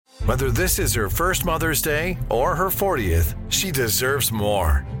Whether this is her first Mother's Day or her 40th, she deserves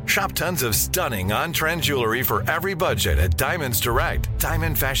more. Shop tons of stunning on-trend jewelry for every budget at Diamonds Direct.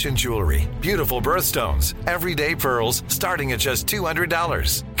 Diamond fashion jewelry, beautiful birthstones, everyday pearls starting at just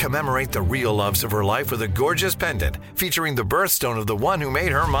 $200. Commemorate the real loves of her life with a gorgeous pendant featuring the birthstone of the one who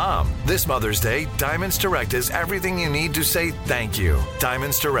made her mom. This Mother's Day, Diamonds Direct is everything you need to say thank you.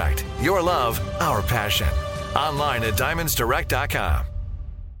 Diamonds Direct. Your love, our passion. Online at diamondsdirect.com.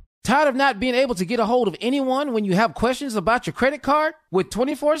 Tired of not being able to get a hold of anyone when you have questions about your credit card? With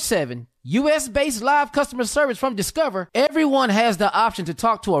 24/7 U.S.-based live customer service from Discover, everyone has the option to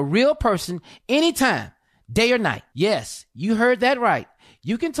talk to a real person anytime, day or night. Yes, you heard that right.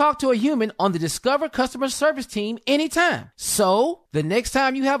 You can talk to a human on the Discover customer service team anytime. So, the next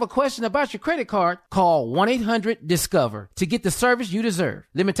time you have a question about your credit card, call 1-800-DISCOVER to get the service you deserve.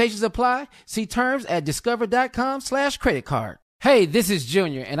 Limitations apply. See terms at discover.com/creditcard. Hey, this is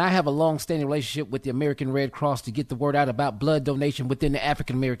Junior, and I have a long-standing relationship with the American Red Cross to get the word out about blood donation within the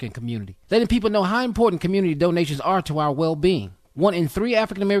African-American community, letting people know how important community donations are to our well-being. 1 in 3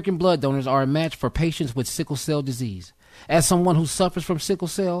 African-American blood donors are a match for patients with sickle cell disease. As someone who suffers from sickle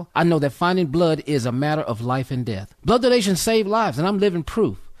cell, I know that finding blood is a matter of life and death. Blood donations save lives, and I'm living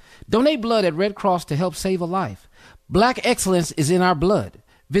proof. Donate blood at Red Cross to help save a life. Black excellence is in our blood.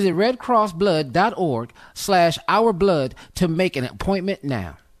 Visit redcrossblood.org/ourblood to make an appointment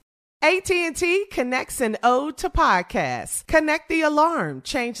now. AT&T connects an ode to podcasts. Connect the alarm.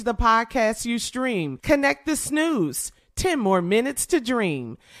 Change the podcast you stream. Connect the snooze. 10 more minutes to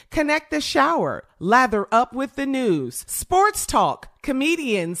dream. Connect the shower. Lather up with the news. Sports talk,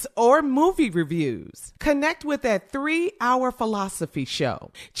 comedians, or movie reviews. Connect with that 3-hour philosophy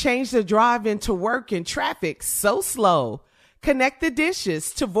show. Change the drive into work in traffic so slow. Connect the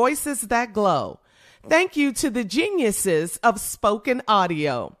dishes to voices that glow. Thank you to the geniuses of spoken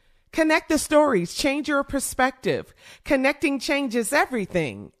audio. Connect the stories, change your perspective. Connecting changes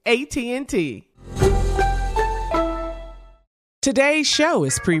everything. AT&T. Today's show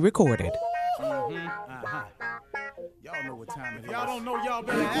is pre-recorded. Y'all know what time it is. Y'all don't know, y'all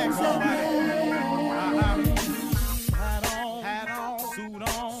better ask somebody. Hat on, suit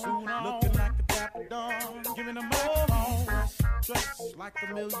on, looking like a dapper dog, giving them all. Dressed like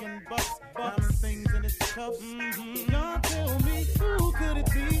 $1 million, diamond things in his cuffs. Y'all tell me who could it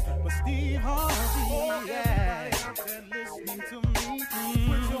be but Steve Harvey? Oh, yeah. Everybody out there listening to me,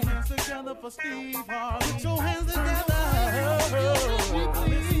 put your hands together for Steve Harvey. Put your hands together.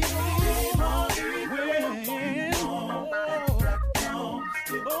 Steve Harvey, listen,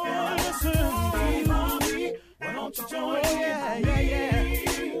 Steve Harvey, why don't you join me? Yeah.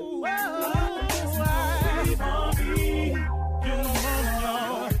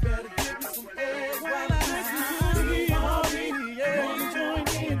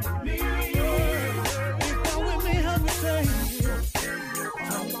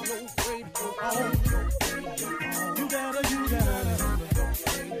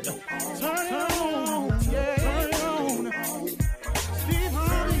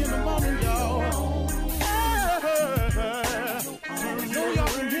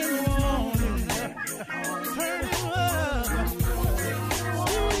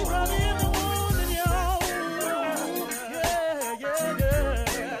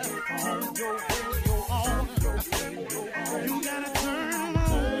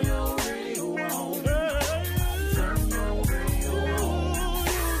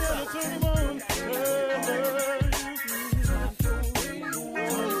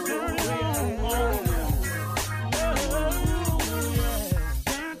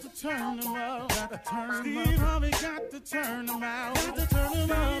 Steve Harvey got to turn them out. Got to turn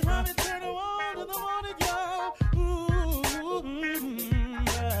them out. Harvey turn them on to the morning, y'all.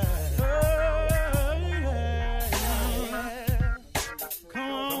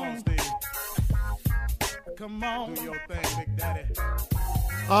 Come on, Steve. Come on. Do your thing, Big Daddy.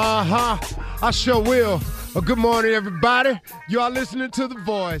 I sure will. Good morning, everybody. You are listening to The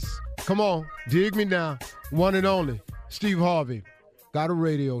Voice. Come on, dig me now. One and only, Steve Harvey. Got a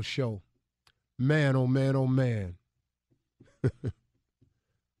radio show. Man, oh man, oh man.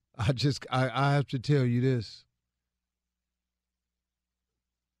 I have to tell you this.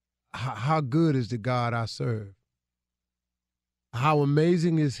 How good is the God I serve? How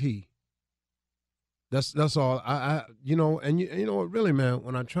amazing is he? That's all. You know what, really, man,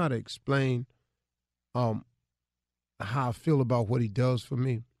 when I try to explain how I feel about what he does for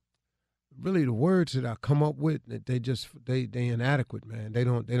me, really the words that I come up with, they inadequate, man. They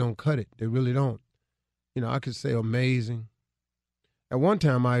don't cut it. They really don't. You know, I could say amazing. At one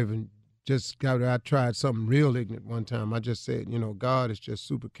time I even I tried something real ignorant one time. I just said, God is just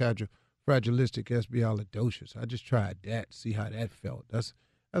super fragilistic, espialidocious. I just tried that, see how that felt. That's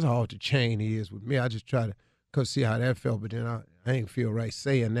how hard to chain he is with me. I just tried to see how that felt, but then I ain't feel right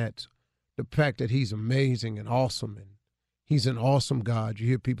saying that. The fact that he's amazing and awesome, and he's an awesome God. You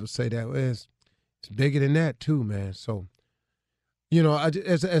hear people say that. Well, it's bigger than that too, man. So,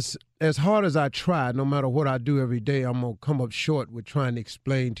 as hard as I try, no matter what I do every day, I'm going to come up short with trying to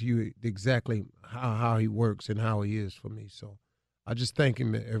explain to you exactly how he works and how he is for me. So I just thank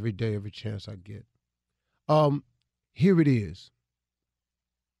him every day, every chance I get. Here it is.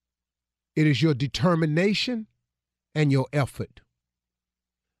 It is your determination and your effort.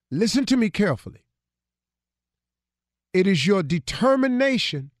 Listen to me carefully. It is your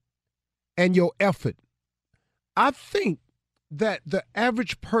determination and your effort. I think that the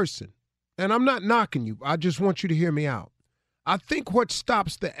average person, and I'm not knocking you, I just want you to hear me out. I think what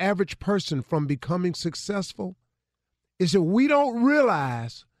stops the average person from becoming successful is that we don't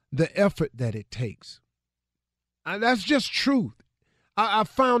realize the effort that it takes. And that's just truth. I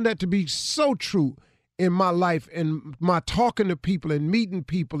found that to be so true in my life and my talking to people and meeting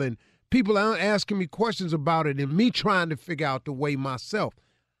people and people asking me questions about it and me trying to figure out the way myself.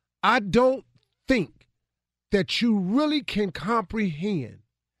 I don't think that you really can comprehend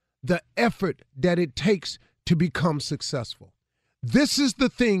the effort that it takes to become successful. This is the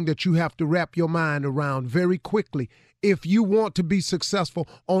thing that you have to wrap your mind around very quickly if you want to be successful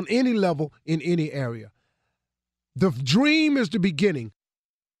on any level in any area. The dream is the beginning.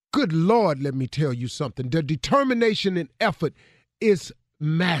 Good Lord, let me tell you something. The determination and effort is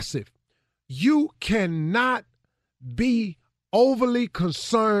massive. You cannot be overly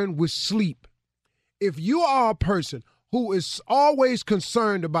concerned with sleep. If you are a person who is always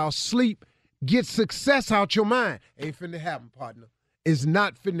concerned about sleep, get success out your mind. Ain't finna happen, partner. It's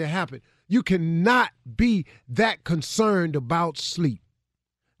not finna happen. You cannot be that concerned about sleep.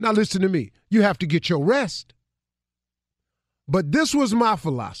 Now listen to me. You have to get your rest. But this was my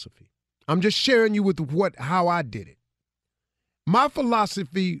philosophy. I'm just sharing you with how I did it. My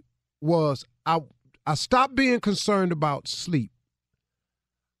philosophy was I stopped being concerned about sleep.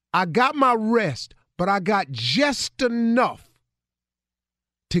 I got my rest, but I got just enough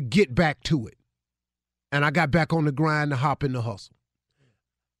to get back to it. And I got back on the grind to hop in the hustle.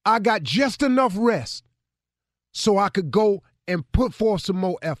 I got just enough rest so I could go and put forth some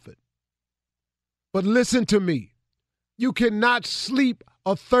more effort. But listen to me. You cannot sleep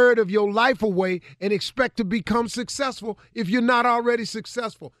a third of your life away and expect to become successful if you're not already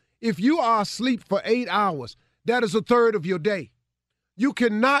successful. If you are asleep for 8 hours, that is a third of your day. You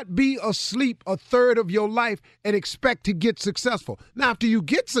cannot be asleep a third of your life and expect to get successful. Now, after you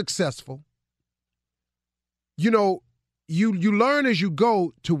get successful, you learn as you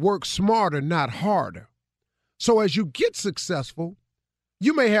go to work smarter, not harder. So as you get successful,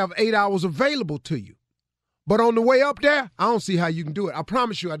 you may have 8 hours available to you. But on the way up there, I don't see how you can do it. I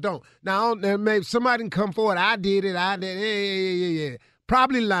promise you I don't. Now, maybe somebody can come forward. I did it. Yeah.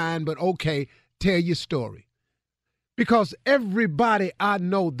 Probably lying, but okay, tell your story. Because everybody I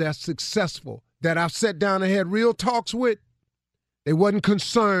know that's successful, that I've sat down and had real talks with, they wasn't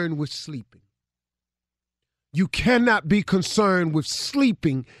concerned with sleeping. You cannot be concerned with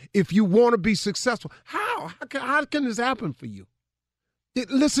sleeping if you want to be successful. How can this happen for you?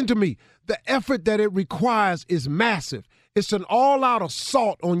 Listen to me. The effort that it requires is massive. It's an all-out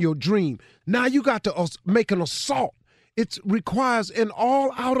assault on your dream. Now you got to make an assault. It requires an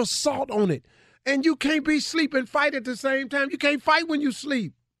all-out assault on it. And you can't be sleep and fight at the same time. You can't fight when you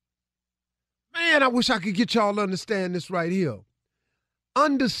sleep. Man, I wish I could get y'all to understand this right here.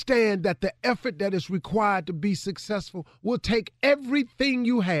 Understand that the effort that is required to be successful will take everything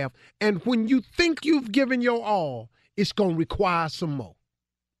you have. And when you think you've given your all, it's going to require some more.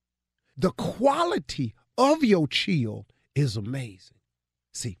 The quality of your chill is amazing.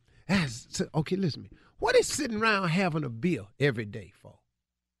 See, okay, listen to me. What is sitting around having a beer every day for?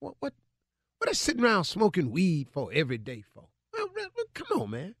 What is sitting around smoking weed for every day for? Well, come on,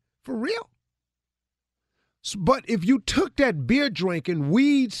 man. For real? But if you took that beer drinking,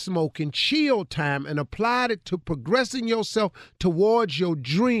 weed smoking, chill time and applied it to progressing yourself towards your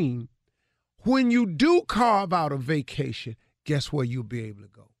dream, when you do carve out a vacation, guess where you'll be able to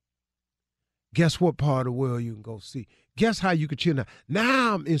go? Guess what part of the world you can go see? Guess how you can chill now?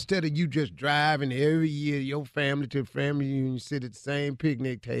 Now, instead of you just driving every year, your family to family reunion, sit at the same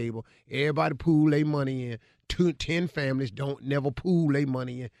picnic table, everybody pool their money in. 10 families don't never pool their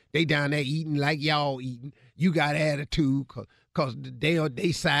money in. They down there eating like y'all eating. You got attitude because because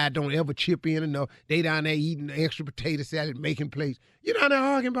they side don't ever chip in enough. They down there eating extra potato salad, making plates. You down there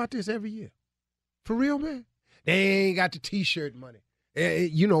arguing about this every year. For real, man? They ain't got the T-shirt money.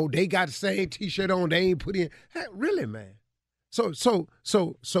 They got the same T-shirt on. They ain't put in. Hey, really, man? So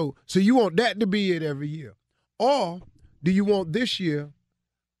you want that to be it every year? Or do you want this year,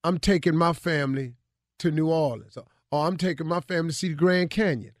 I'm taking my family to New Orleans, or I'm taking my family to see the Grand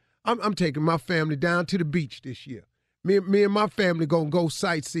Canyon. I'm taking my family down to the beach this year. Me and my family gonna go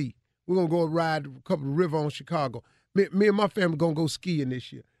sightsee. We're gonna go ride a couple of river on Chicago. Me and my family gonna go skiing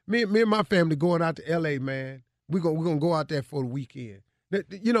this year. Me and my family going out to L.A., man. We're gonna go out there for the weekend.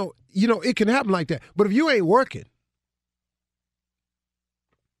 You know, it can happen like that. But if you ain't working,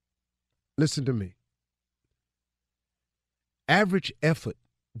 listen to me. Average effort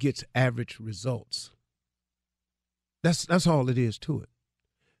gets average results. That's all it is to it.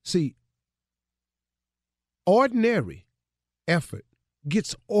 See, ordinary effort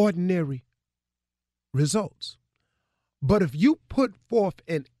gets ordinary results. But if you put forth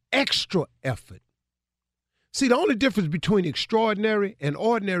an extra effort, see, the only difference between extraordinary and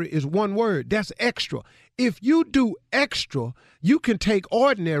ordinary is one word. That's extra. If you do extra, you can take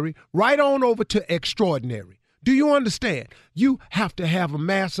ordinary right on over to extraordinary. Do you understand? You have to have a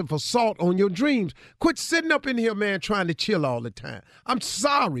massive assault on your dreams. Quit sitting up in here, man, trying to chill all the time. I'm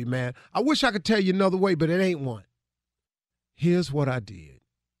sorry, man. I wish I could tell you another way, but it ain't one. Here's what I did.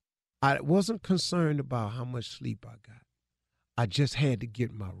 I wasn't concerned about how much sleep I got. I just had to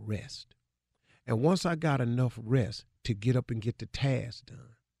get my rest. And once I got enough rest to get up and get the task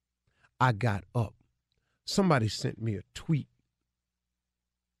done, I got up. Somebody sent me a tweet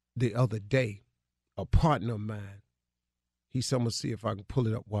the other day. A partner of mine, he said, I'm going to see if I can pull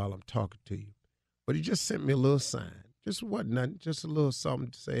it up while I'm talking to you. But he just sent me a little sign. Just wasn't nothing, just a little something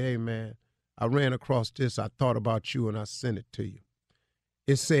to say, hey, man, I ran across this. I thought about you, and I sent it to you.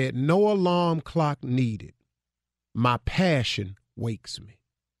 It said, no alarm clock needed. My passion wakes me.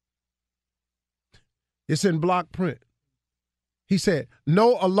 It's in block print. He said,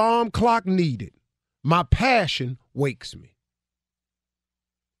 no alarm clock needed. My passion wakes me.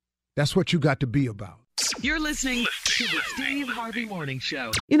 That's what you got to be about. You're listening to the Steve Harvey Morning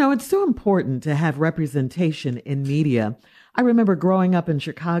Show. You know, it's so important to have representation in media. I remember growing up in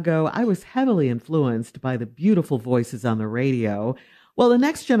Chicago, I was heavily influenced by the beautiful voices on the radio. Well, the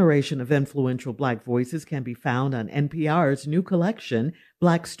next generation of influential Black voices can be found on NPR's new collection,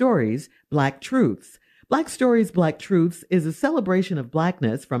 Black Stories, Black Truths. Black Stories, Black Truths is a celebration of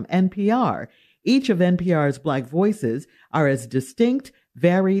Blackness from NPR. Each of NPR's Black voices are as distinct,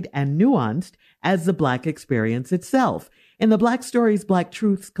 varied, and nuanced as the Black experience itself. In the Black Stories, Black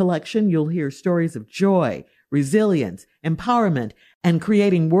Truths collection, you'll hear stories of joy, resilience, empowerment, and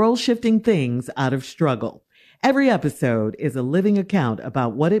creating world-shifting things out of struggle. Every episode is a living account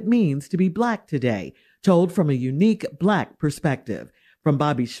about what it means to be Black today, told from a unique Black perspective. From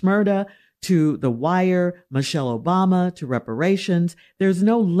Bobby Shmurda to The Wire, Michelle Obama to reparations, there's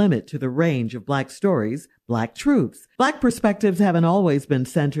no limit to the range of Black stories, Black truths. Black perspectives haven't always been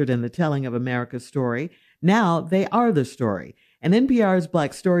centered in the telling of America's story. Now they are the story. In NPR's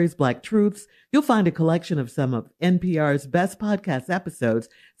Black Stories, Black Truths, you'll find a collection of some of NPR's best podcast episodes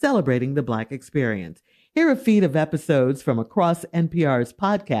celebrating the Black experience. Hear a feed of episodes from across NPR's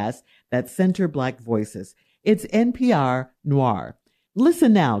podcasts that center Black voices. It's NPR Noir.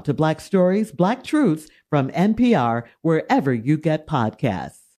 Listen now to Black Stories, Black Truths from NPR, wherever you get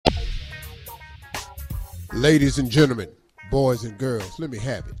podcasts. Ladies and gentlemen, boys and girls, let me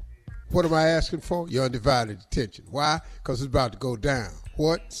have it. What am I asking for? Your undivided attention. Why? Because it's about to go down.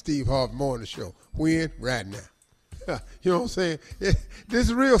 What? Steve Harvey Morning Show. When? Right now. You know what I'm saying? This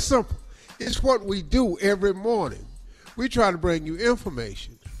is real simple. It's what we do every morning. We try to bring you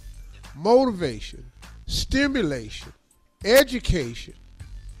information, motivation, stimulation, education,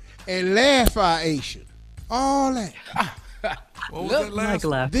 and laugh-iation. All that. What was that last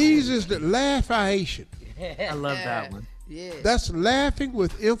one? These is the laugh-iation. I love that one. Yeah. That's laughing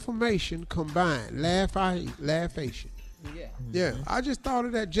with information combined. Laugh-ation. Yeah. Yeah. I just thought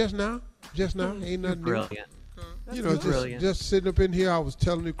of that just now. Ain't nothing new. Brilliant. You know, brilliant. just sitting up in here, I was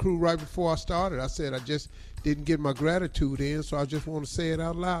telling the crew right before I started, I said I just didn't get my gratitude in, so I just want to say it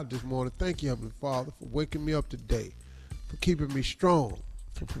out loud this morning. Thank you, Heavenly Father, for waking me up today, for keeping me strong,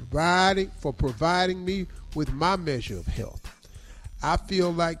 for providing me with my measure of health. I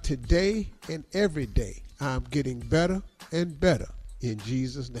feel like today and every day I'm getting better and better in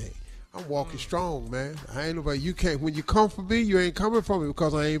Jesus' name. I'm walking strong, man. I ain't nobody. You can't. When you come for me, you ain't coming for me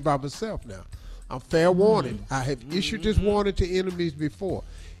because I ain't by myself now. I'm fair warning. I have issued this warning to enemies before.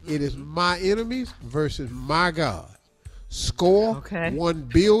 It is my enemies versus my God. Score Okay.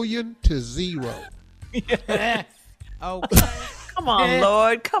 1,000,000,000. Okay. Come on,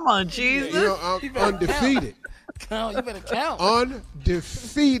 Lord. Come on, Jesus. You know, I'm undefeated. You better count.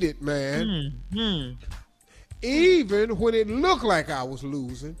 Undefeated, man. Mm-hmm. Even when it looked like I was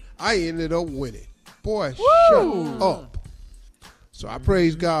losing, I ended up winning. Boy, shut up. So I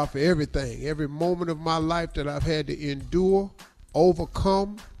praise God for everything, every moment of my life that I've had to endure,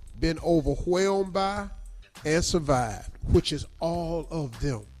 overcome, been overwhelmed by, and survived, which is all of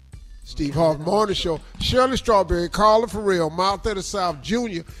them. Steve Harvey Morning Show, Shirley Strawberry, Carla Farrell, Mount of the South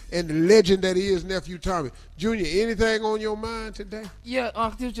Jr., and the legend that is Nephew Tommy. Junior, anything on your mind today? Yeah,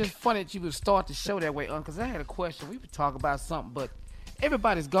 Uncle, it was just funny that you would start the show that way, Uncle, because I had a question. We would talk about something, but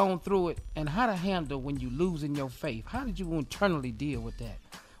everybody's gone through it, and how to handle when you lose in your faith. How did you internally deal with that?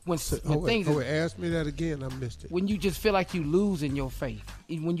 Ask me that again. I missed it. When you just feel like you lose in your faith,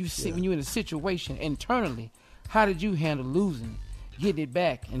 when you're in a situation internally, how did you handle losing, getting it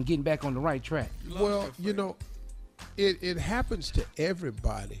back, and getting back on the right track? Well, you know, it happens to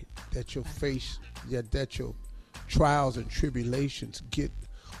everybody that your that your trials and tribulations get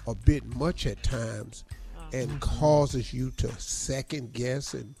a bit much at times, and causes you to second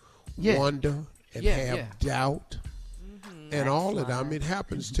guess and wonder and have doubt. And all of that, I mean, it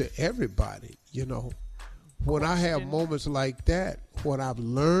happens to everybody, you know. When I have moments like that, what I've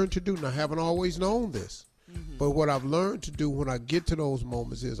learned to do, and I haven't always known this, but what I've learned to do when I get to those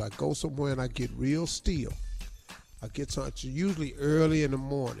moments is I go somewhere and I get real still. It's usually early in the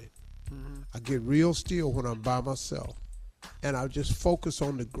morning. I get real still when I'm by myself. And I just focus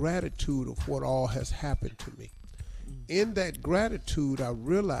on the gratitude of what all has happened to me. In that gratitude, I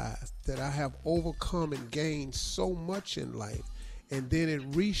realize that I have overcome and gained so much in life, and then it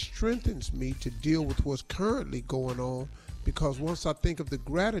re-strengthens me to deal with what's currently going on, because once I think of the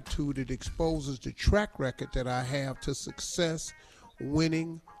gratitude, it exposes the track record that I have to success,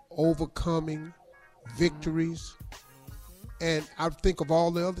 winning, overcoming, victories. And I think of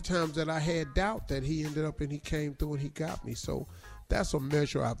all the other times that I had doubt that he ended up and he came through and he got me. So that's a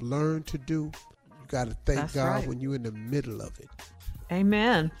measure I've learned to do. You got to thank God when you're in the middle of it.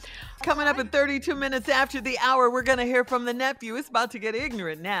 Amen. Coming up in 32 minutes after the hour, we're going to hear from the nephew. It's about to get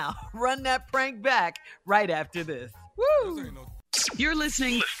ignorant now. Run that prank back right after this. Woo! You're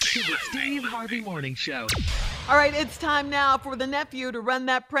listening to the Steve Harvey Morning Show. All right, it's time now for the nephew to run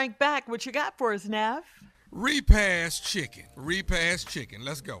that prank back. What you got for us, Nav? Repast chicken. Repast chicken.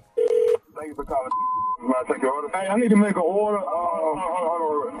 Let's go. Thank you for calling. Take your order. Hey, I need to make an order.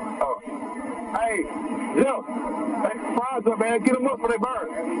 Hey, Joe. Hey, fries up, man. Get them up for they burn.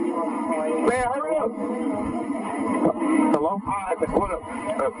 Man, hurry up. Hello? What up?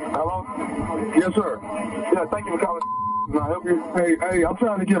 Hello? Yes, sir. Yeah, thank you for calling. Can I help you? Hey, I'm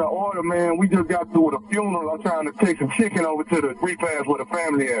trying to get an order, man. We just got through with a funeral. I'm trying to take some chicken over to the repast where the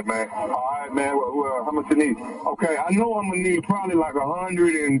family at, man. All right, man. Well, how much you need? Okay, I know I'm going to need probably like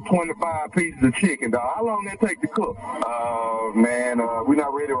 125 pieces of chicken, dog. How long that take to cook? Man, we're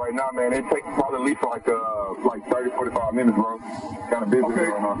not ready right now, man. It takes probably at least like 30, 45 minutes, bro. Kind of busy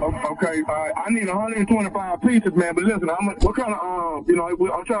right now. Okay, I need 125 pieces, man. But listen, what kind of,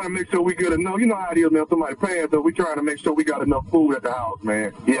 I'm trying to make sure we get enough. You know how it is, man. Somebody paying, so we trying to make sure we got enough food at the house,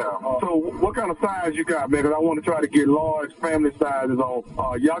 man. Yeah. So what kind of size you got, man? Because I want to try to get large family sizes on.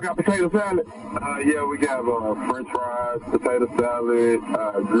 Y'all got potato salad? Yeah, we got French fries, potato salad,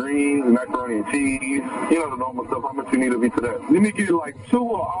 greens, macaroni and cheese. You know the normal stuff. How much you need of each of that? Let me get like 2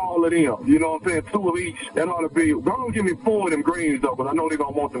 of all of them. You know what I'm saying? 2 of each. That ought to be. Don't give me 4 of them greens though, because I know they're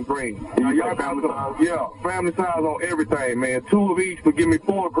gonna want them greens. Y'all family size? Yeah, family size on everything, man. 2 of each, but give me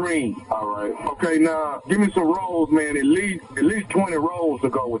 4 greens. All right. Okay, now give me some rolls, man. At least 20 rolls to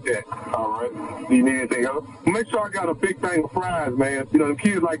go with that. All right. Do you need anything else? Make sure I got a big thing of fries, man. You know, the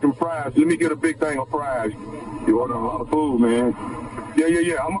kids like them fries. Let me get a big thing of fries. You order a lot of food, man.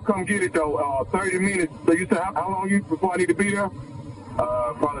 Yeah. I'm going to come get it, though. 30 minutes. So you said how long before I need to be there?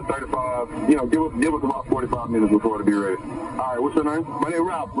 Probably 35. You know, give us about 45 minutes before to be ready. All right. What's your name? My name is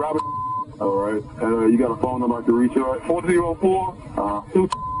Robert. All right. You got a phone number I can reach you at?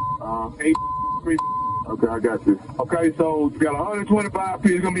 404-283. Okay, I got you. Okay, so you got 125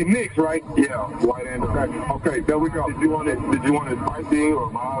 pieces. It's gonna be mixed, right? Yeah, white and okay, there we go. Did you want it spicy or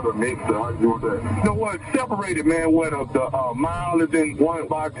mild or mixed? Or how did you want that? You know what? Separated, man. What the mild is in one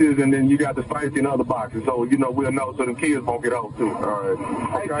boxes, and then you got the spicy in other boxes. So you know we'll know, so the kids won't get off too. All right.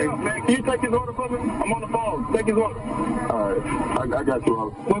 Okay, hey, man, can you take his order for me? I'm on the phone. Take his order. All right, I got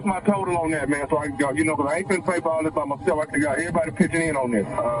you. What's my total on that, man? So I can go. You know, because I ain't finna pay for all this by myself. I got everybody pitching in on this.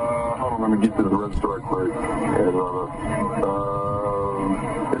 Hold on, let me get to the register quick. It's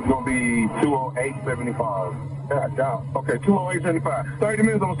it's going to be 208.75. God, dog. Okay, 208.75. 30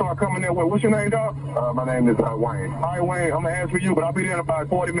 minutes, I'm going to start coming that way. What's your name, dog? My name is Wayne. All right, Wayne, I'm going to ask for you, but I'll be there in about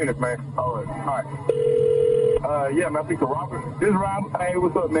 40 minutes, man. All right. Yeah, man, I think Robert. This is Robert. Hey,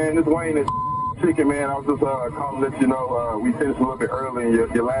 what's up, man? This is Wayne. This chicken, man. I was just calling to let you know we finished a little bit early, and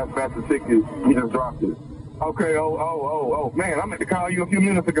your last batch of chicken, we just dropped it. Okay, man, I meant to call you a few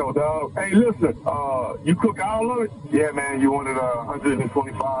minutes ago, dog. Hey, listen, you cook all of it? Yeah, man, you wanted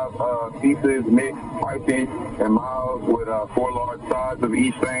 125 pieces, mixed, spicy, and mild with 4 large sides of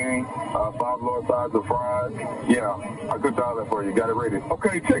each thing, 5 large sides of fries. Yeah, I cooked all that for you. Got it ready.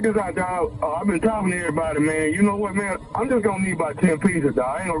 Okay, check this out, dog. I've been talking to everybody, man. You know what, man? I'm just going to need about 10 pieces,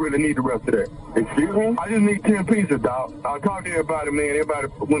 dog. I ain't going to really need the rest of that. Excuse me? I just need 10 pieces, dog. I talked to everybody, man. Everybody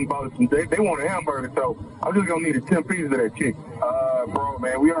went and bought some. They want a hamburger, so I'm just going to need 10 pieces of that chicken. Bro,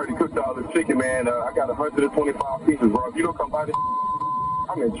 man, we already cooked all the chicken, man. I got 125 pieces, bro. If you don't come buy this,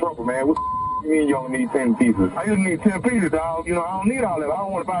 I'm in trouble, man. What you mean you only need 10 pieces? I just need 10 pieces, dog. You know, I don't need all that. I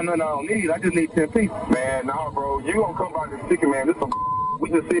don't want to buy nothing I don't need. I just need 10 pieces. Man, nah, bro. You gonna come buy this chicken, man. This some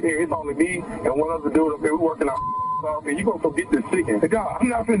we just sit here. It's only me and one other dude up here. We working out. And you gonna go get this chicken. Hey, dog, I'm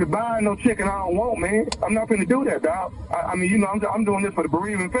not finna buy no chicken I don't want, man. I'm not finna do that, dog. I mean, you know, I'm doing this for the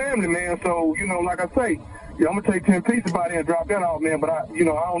bereaving family, man. So, you know, like I say, yeah, I'm gonna take 10 pieces by there and drop that off, man. But I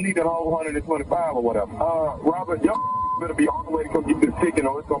don't need that whole 125 or whatever. Robert, y'all better be on the way to come get this chicken,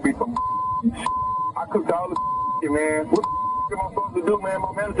 or it's gonna be some. I cooked all the chicken, man. What am I supposed to do, man?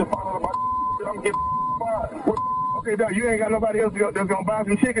 My manager found out about shit. I'm gonna get fired. Okay, dog, you ain't got nobody else that's gonna buy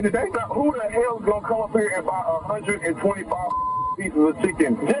some chicken today? Now, who the hell is gonna come up here and buy 125 pieces of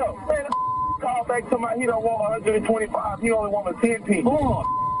chicken? Jeff, man, call back somebody. He don't want 125. He only want 10 pieces. Hold on,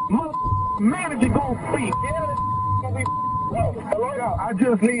 manager gonna speak. Yeah, gonna be. Hello, y'all. I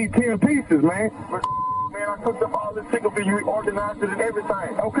just need 10 pieces, man. Man, I cooked up all this chicken for you, organized it and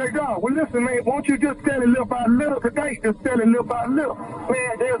everything. Okay, dog. Well, listen, man, won't you just sell it little by little today? Just sell it little by little.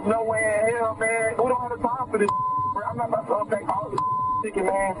 Man, there's no way in hell, man. We don't have the time for this. I'm not about to unpack all this chicken,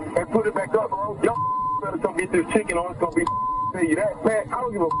 man, and put it back up, bro. Y'all better come get this chicken or it's going to be tell you that. Man, I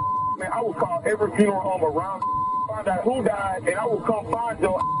don't give a man. I will call every funeral home around, find out who died, and I will come find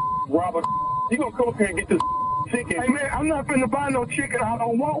your Robert. You going to come up here and get this chicken. Hey, man, I'm not finna buy no chicken I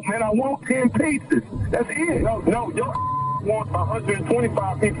don't want, man. I want 10 pieces. That's it. No, your want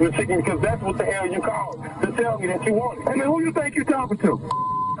 125 pieces of chicken because that's what the hell you called to tell me that you want it. Hey, man, who you think you're talking to?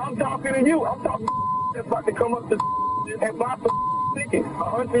 I'm talking to you. I'm talking that's about to come up to and buy some chicken,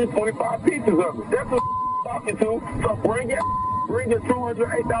 125 pieces of it. That's what I'm talking to. So bring your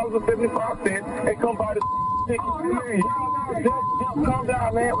 $208.75 and come buy the chicken. Hey, just calm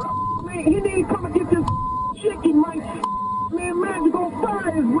down, man. Man, he need to come and get this chicken, man. Man, you gonna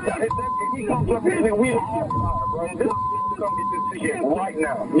fire his man. If he comes up here, then we all fire, bro. This gonna get this chicken right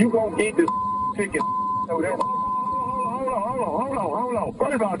now. You gonna get this chicken. Hold on.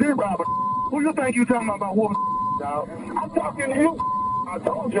 What about this, Robert? Who you think you talking about what, dog? I'm talking to you. I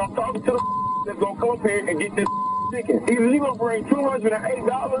told you, I'm talking to the that's gonna come up here and get this chicken. Either you gonna bring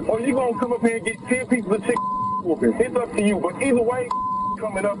 $208 or you gonna come up here and get 10 pieces of chicken. It's up to you, but either way,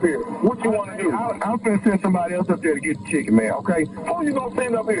 coming up here, what you want to do? I'm finna send somebody else up there to get the chicken, man, okay? Who you gonna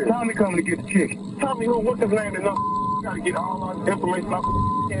send up here? Tommy coming to get the chicken. Tommy who? What's his name? Gotta get all our information off the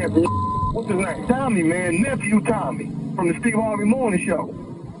can for you. What's his name? Tommy, man. Nephew Tommy from the Steve Harvey Morning Show.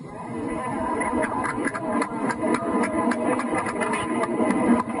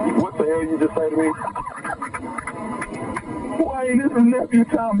 What the hell you just say to me? Why ain't this his nephew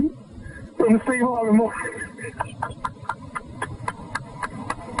Tommy from the Steve Harvey Morning?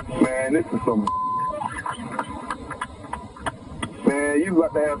 Man, this is some. Man, you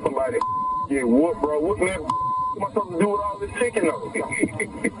got to have somebody get whooped, bro. What am I supposed to do with all this chicken, though?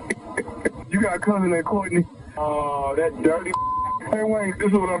 You got a cousin named Courtney? Oh, that dirty. Hey, Wayne, this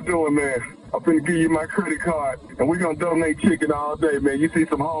is what I'm doing, man. I'm finna give you my credit card, and we're gonna donate chicken all day, man. You see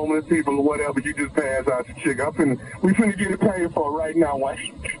some homeless people or whatever, you just pass out the chicken. We finna get it paid for right now,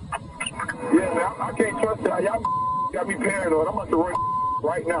 Wayne. Yeah, man, I can't trust y'all. Y'all got me paranoid. I'm about to run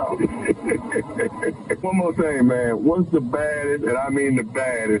right now. One more thing, man. What's the baddest, and I mean the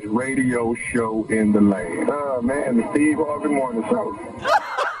baddest, radio show in the land? Man, the Steve Harvey Morning Show.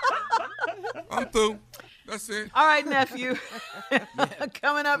 I'm through. That's it. All right, nephew.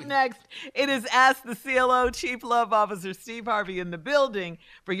 Coming up next, it is Ask the CLO Chief Love Officer Steve Harvey in the building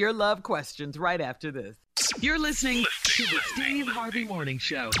for your love questions right after this. You're listening to the Steve Harvey Morning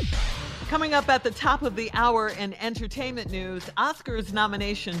Show. Coming up at the top of the hour in entertainment news, Oscars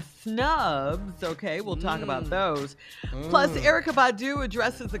nomination snubs. Okay, we'll talk about those. Plus, Erykah Badu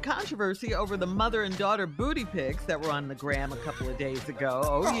addresses the controversy over the mother and daughter booty pics that were on the gram a couple of days ago.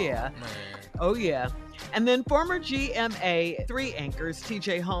 Oh, yeah. Oh, yeah. And then former GMA 3 anchors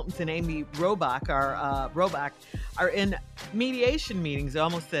TJ Holmes and Amy Robach are in mediation meetings. I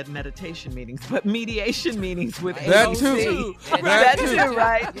almost said meditation meetings, but mediation meetings with That ABC. too. That too,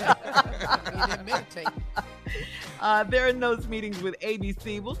 right? Yeah. Meditate. They're in those meetings with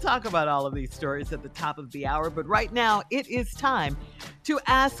ABC. We'll talk about all of these stories at the top of the hour. But right now, it is time to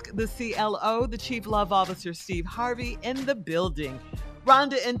ask the CLO, the Chief Love Officer, Steve Harvey, in the building.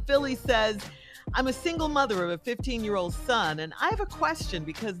 Rhonda in Philly says, I'm a single mother of a 15-year-old son, and I have a question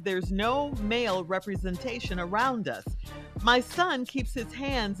because there's no male representation around us. My son keeps his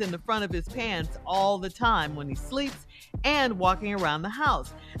hands in the front of his pants all the time when he sleeps and walking around the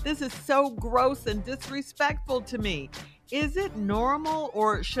house. This is so gross and disrespectful to me. Is it normal,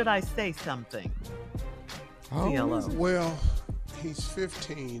 or should I say something? CLO. Well, he's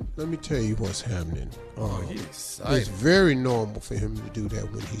 15. Let me tell you what's happening. He's It's excited. very normal for him to do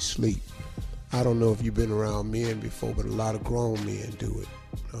that when he sleeps. I don't know if you've been around men before, but a lot of grown men do it.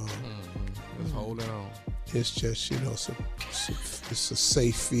 Just hold it on. It's just, it's a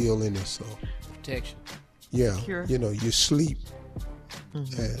safe feeling. And so, Protection. yeah, Secure. You sleep.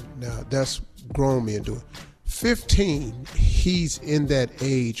 And now that's grown men do it. 15, he's in that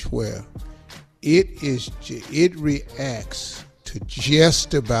age where it reacts to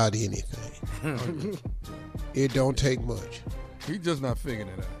just about anything. It don't take much. He's just not figuring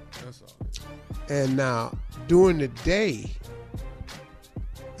it out. That's all. And now, during the day,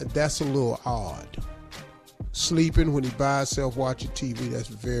 that's a little odd. Sleeping when he by himself watching TV, that's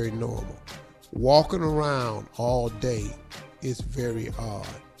very normal. Walking around all day is very odd.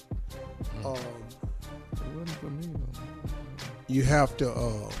 It wasn't for me, though. You have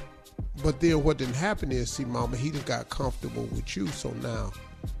to, but then what didn't happen is, see, Mama, he just got comfortable with you, so now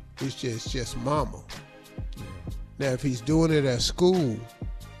it's just Mama. Now, if he's doing it at school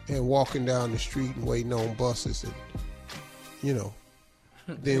and walking down the street and waiting on buses, and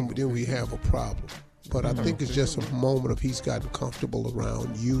then we have a problem. But I think it's just a moment of he's gotten comfortable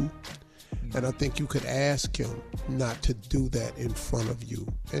around you, and I think you could ask him not to do that in front of you.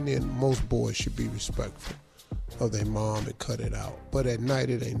 And then most boys should be respectful of their mom and cut it out. But at night,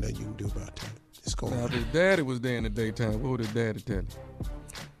 it ain't nothing you can do about that. It's going Now, on. if his daddy was there in the daytime, what would his daddy tell him?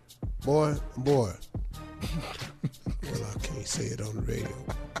 Boy. Well, I can't say it on the radio.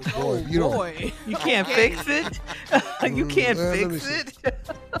 Boy, if you don't. You can't fix it? You can't fix it?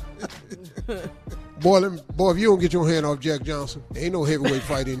 Boy, if you don't get your hand off Jack Johnson, ain't no heavyweight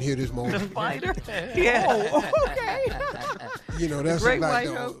fight in here this morning. Fighter? Yeah. Oh, okay. That's Great like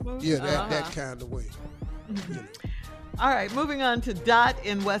White Hope movie? that kind of way. All right, moving on to Dot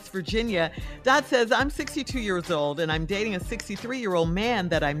in West Virginia. Dot says, I'm 62 years old and I'm dating a 63-year-old man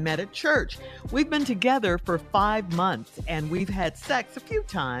that I met at church. We've been together for 5 months and we've had sex a few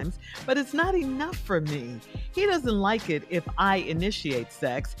times, but it's not enough for me. He doesn't like it if I initiate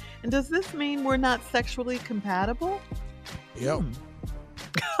sex. And does this mean we're not sexually compatible? Yep.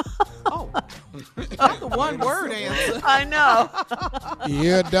 That's the one word answer. I know.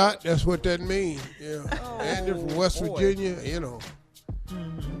 Yeah, Dot, that's what that means. Yeah. Andrew from West Virginia,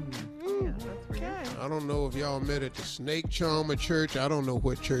 Okay. I don't know if y'all met at the Snake Charmer Church. I don't know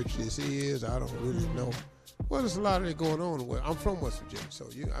what church this is. I don't really know. Well, there's a lot of that going on. I'm from West Virginia, so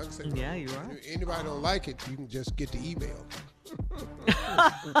I can say, Yeah, you're right. if anybody don't like it, you can just get the email.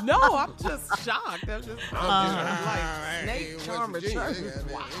 No, I'm just shocked. I'm just like Snake West Charmer Virginia, Church.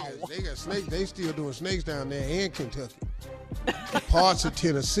 They got snakes. They still doing snakes down there in Kentucky, parts of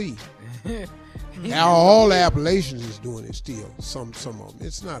Tennessee. Now all the Appalachians is doing it still. Some of them.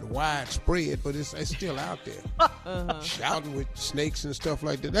 It's not widespread, but it's still out there. Shouting with snakes and stuff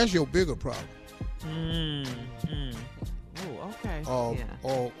like that. That's your bigger problem. Oh,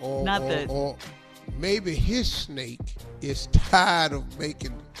 okay. Or maybe his snake is tired of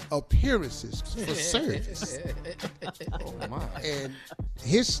making appearances for service. Oh, my. And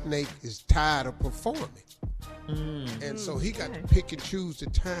his snake is tired of performing. And so he got to pick and choose the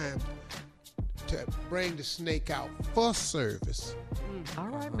time to bring the snake out for service. All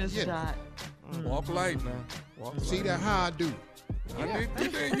right, Miss Dot. Walk light now. See that how I do? You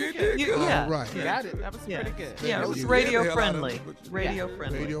did good. Yeah. Right. You got it. That was pretty good. Yeah, it was You radio get the hell out of friendly. it, but you- Radio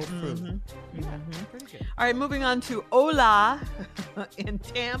friendly. Radio friendly. Pretty good. All right, moving on to Ola in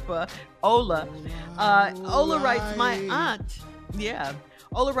Tampa. Ola. Ola writes, my aunt. Yeah.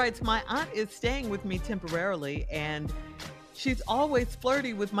 Ola writes, my aunt is staying with me temporarily, and She's always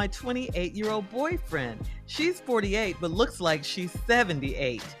flirty with my 28-year-old boyfriend. She's 48, but looks like she's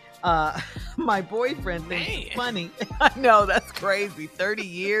 78. My boyfriend thinks it's funny. I know, that's crazy. 30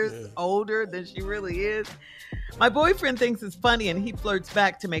 years older than she really is. My boyfriend thinks it's funny and he flirts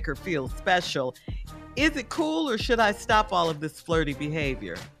back to make her feel special. Is it cool or should I stop all of this flirty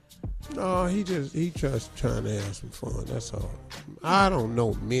behavior? No, he just trying to have some fun. That's all. I don't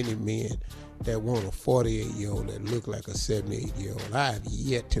know many men that want a 48-year-old that look like a 78-year-old. I have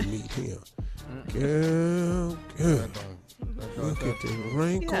yet to meet him. Girl. Look at the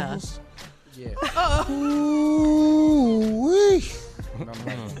wrinkles. Yeah. Ooh-wee.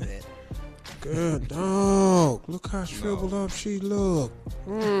 Girl, dog. Look how shriveled up she look.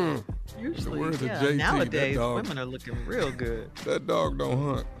 Usually, nowadays, women are looking real good. That dog don't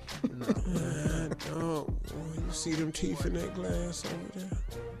hunt. Dog. Boy, you see them teeth in that glass over there?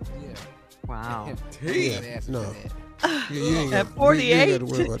 Yeah. Wow. Teeth? No. You ain't At 48? You ain't got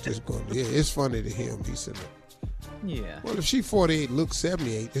to worry about this going. Yeah, it's funny to him. He said, yeah. Well, if she 48, looks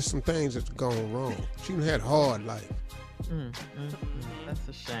 78, there's some things that's gone wrong. She done had a hard life. That's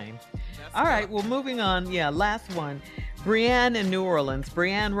a shame. All right, well, moving on. Yeah, last one. Brianne in New Orleans.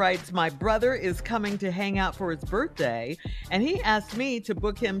 Brianne writes, my brother is coming to hang out for his birthday, and he asked me to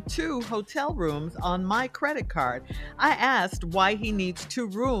book him 2 hotel rooms on my credit card. I asked why he needs 2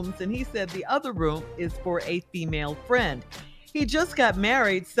 rooms, and he said the other room is for a female friend. He just got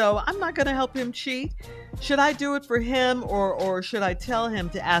married, so I'm not going to help him cheat. Should I do it for him, or should I tell him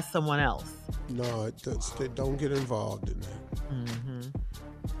to ask someone else? No, don't get involved in that.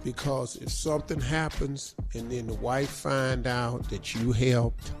 Because if something happens and then the wife find out that you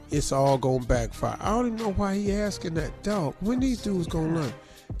helped, it's all going to backfire. I don't even know why he asking that. Dog, when these dudes going to learn?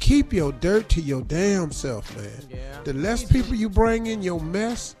 Keep your dirt to your damn self, man. Yeah. The less people you bring in your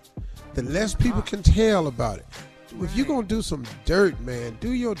mess, the less people can tell about it. If you're going to do some dirt, man,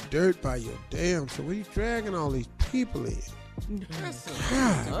 do your dirt by your damn self. What are you dragging all these people in?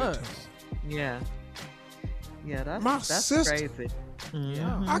 God. Yeah. Yeah, that's sister, crazy.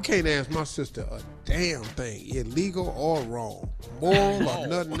 Yeah. I can't ask my sister a damn thing, illegal or wrong, moral or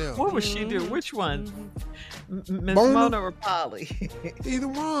nothing else. What would she do? Which one? Miss Mona? Mona or Polly? Either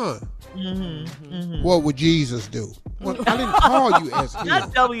one. What would Jesus do? Well, I didn't call you as him.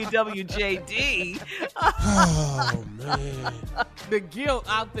 Not WWJD. Oh, man. The guilt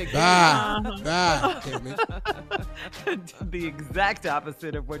out the gate. Bye, Timmy. The exact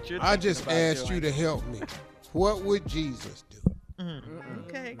opposite of what you're I just about asked doing. you to help me. What would Jesus do?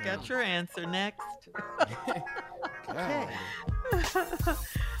 Okay, got your answer. Next. Okay.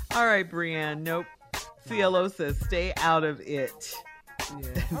 All right, Brianne. Nope. CLO says stay out of it.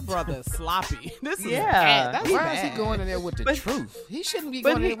 Yeah, my brother is sloppy. This is Yeah. bad. Why is he going in there with the truth? He shouldn't be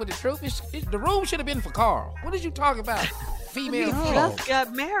going in there with the truth. The room should have been for Carl. What did you talk about? Female He friend. just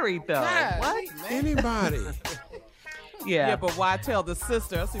got married, though. God, What? Anybody. Yeah. but why tell the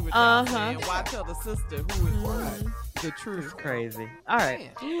sister? I see what y'all saying. Why tell the sister who is what? The truth. Crazy. All right.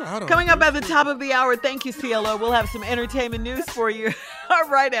 I don't Coming up know. at the top of the hour, thank you, CLO. We'll have some entertainment news for you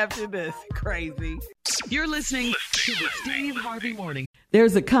right after this. Crazy. You're listening to the Steve Harvey Morning.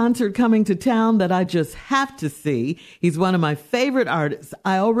 There's a concert coming to town that I just have to see. He's one of my favorite artists.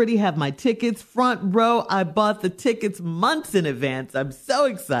 I already have my tickets front row. I bought the tickets months in advance. I'm so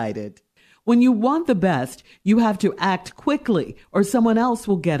excited. When you want the best, you have to act quickly or someone else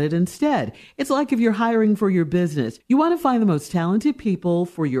will get it instead. It's like if you're hiring for your business. You want to find the most talented people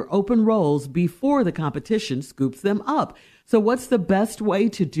for your open roles before the competition scoops them up. So what's the best way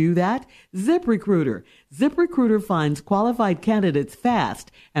to do that? ZipRecruiter. ZipRecruiter finds qualified candidates fast.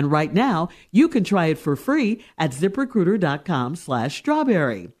 And right now, you can try it for free at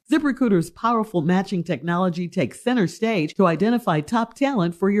ZipRecruiter.com/strawberry. ZipRecruiter's powerful matching technology takes center stage to identify top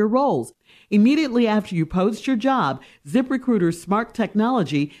talent for your roles. Immediately after you post your job, ZipRecruiter's smart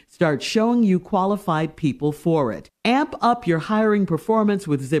technology starts showing you qualified people for it. Amp up your hiring performance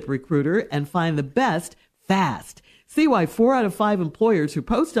with ZipRecruiter and find the best fast. See why 4 out of 5 employers who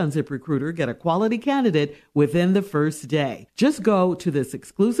post on ZipRecruiter get a quality candidate within the first day. Just go to this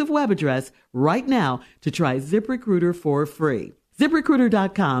exclusive web address right now to try ZipRecruiter for free.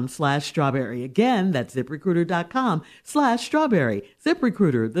 ZipRecruiter.com/strawberry. Again, that's ZipRecruiter.com/strawberry.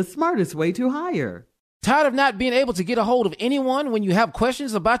 ZipRecruiter, the smartest way to hire. Tired of not being able to get a hold of anyone when you have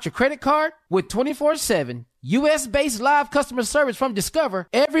questions about your credit card? With 24/7 U.S.-based live customer service from Discover,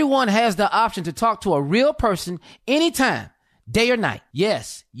 everyone has the option to talk to a real person anytime, day or night.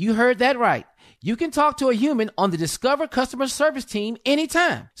 Yes, you heard that right. you can talk to a human on the Discover customer service team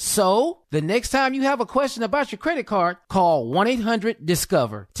anytime. So, the next time you have a question about your credit card, call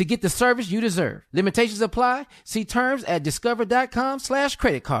 1-800-DISCOVER to get the service you deserve. Limitations apply. See terms at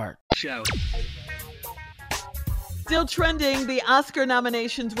discover.com/creditcard. Show. Still trending, the Oscar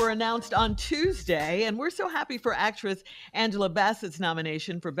nominations were announced on Tuesday, and we're so happy for actress Angela Bassett's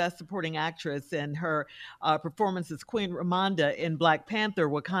nomination for Best Supporting Actress in her performance as Queen Ramonda in Black Panther: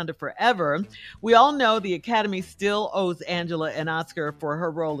 Wakanda Forever. We all know the Academy still owes Angela an Oscar for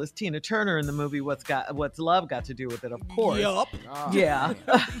her role as Tina Turner in the movie What's Love Got to Do with It, of course. Yup. Yeah.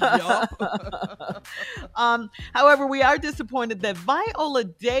 Yup. However, we are disappointed that Viola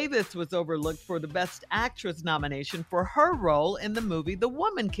Davis was overlooked for the Best Actress nomination for her role in the movie The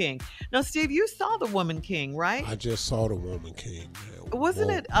Woman King. Now, Steve, you saw The Woman King, right? I just saw The Woman King. Man. Wasn't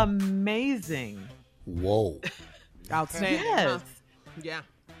it amazing? Whoa. Outstanding. Yes. Yeah.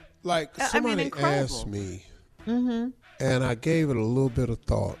 Like, somebody asked me, and I gave it a little bit of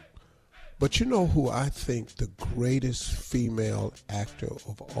thought. But you know who I think the greatest female actor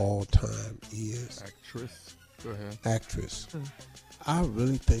of all time is? Actress. Go ahead. Actress. I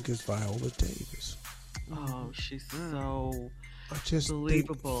really think it's Viola Davis. Oh, she's so I just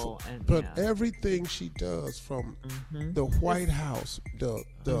believable. But everything she does, from the White House,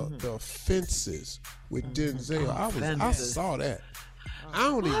 the fences with Denzel, I saw that. I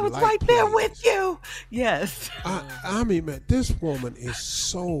was right there with you. Yes. I mean, man, this woman is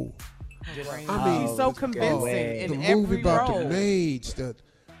so. I mean, she's so convincing in the every movie about role. the maids, the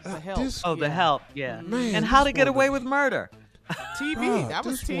Help. The Help, yeah. Man, and How to Get woman- Away with Murder. TV. That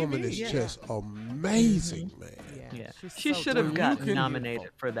was this TV. woman is just amazing, man. Yeah. She's She so should have good. gotten nominated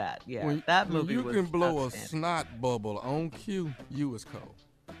for that. Yeah. That movie When was you can blow outstanding. a snot bubble on cue, you is cold.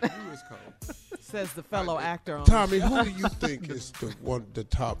 You is cold. Says the fellow actor on Tommy, the show. who do you think is the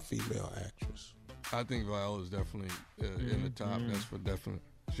top female actress? I think Viola's definitely in the top. That's for definite.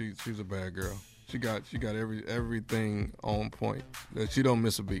 She's a bad girl. She got everything on point. She don't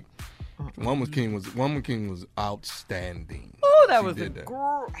miss a beat. Woman King was outstanding. Oh, that was a did that.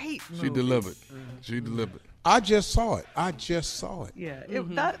 great movie. She delivered. She delivered. I just saw it. Yeah,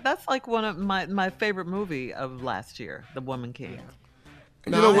 that's like one of my favorite movie of last year, The Woman King.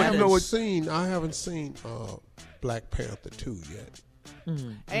 Now, I haven't seen Black Panther 2 yet.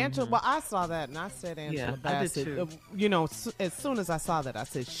 Angela, well, I saw that and I said Angela Bassett. I did too. As soon as I saw that, I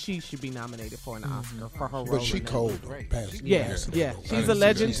said she should be nominated for an Oscar for her role. But she in that cold, movie. Bassett. Yeah. She's a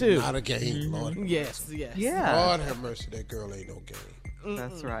legend too. Not a game, Lord. Yes. Yeah. Lord have mercy, that girl ain't no game.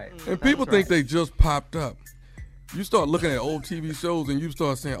 That's right. And people think they just popped up. You start looking at old TV shows and you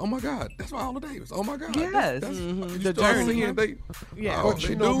start saying, "Oh my God, that's Viola Davis." Oh my God, Yes. You The start journey. seeing they. Yeah. But the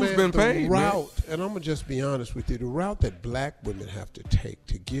you know, dude's man, been paid, the route, and I'm gonna just be honest with you, the route that black women have to take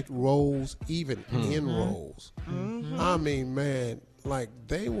to get roles, even in roles. I mean, man, like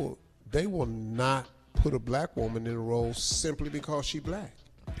they will not put a black woman in a role simply because she black.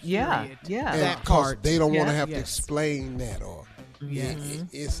 Yeah. Period. Yeah. And That because part. they don't want to have to Yes. explain that, or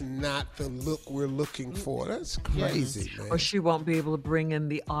it's not the look we're looking for. That's crazy, man. Or she won't be able to bring in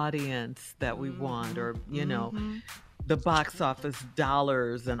the audience that we want, or the box office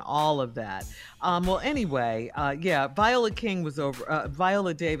dollars and all of that. Well, anyway, Viola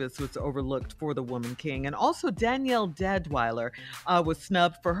Davis was overlooked for The Woman King, and also Danielle Deadwyler was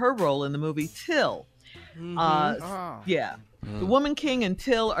snubbed for her role in the movie Till. The Woman King and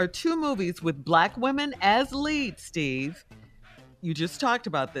Till are two movies with black women as leads, Steve. You just talked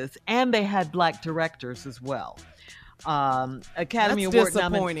about this, and they had black directors as well. Academy That's Award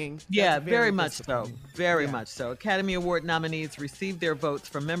disappointing. nominees. Yeah, That's very very much so. disappointing. Very much so. Academy Award nominees received their votes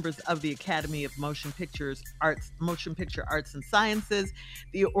from members of the Academy of Motion Picture Arts and Sciences.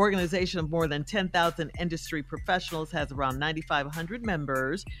 The organization of more than 10,000 industry professionals has around 9,500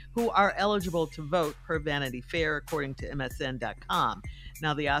 members who are eligible to vote per Vanity Fair, according to MSN.com.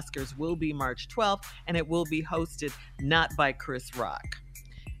 Now, the Oscars will be March 12th, and it will be hosted not by Chris Rock.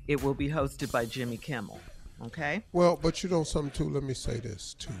 It will be hosted by Jimmy Kimmel. Okay. Well, but you know something too. Let me say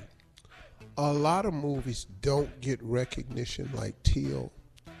this too. A lot of movies don't get recognition like Till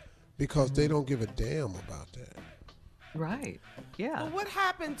because they don't give a damn about that. Right. Yeah. Well, what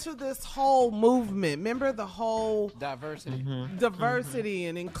happened to this whole movement? Remember the whole diversity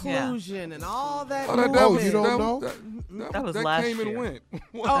and inclusion and all that? You don't know? That was that last came year. and went.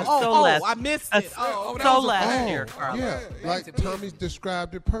 I missed it. So last year, Carlos. Yeah, like Tommy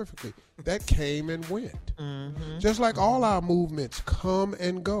described it perfectly. That came and went. Just like all our movements come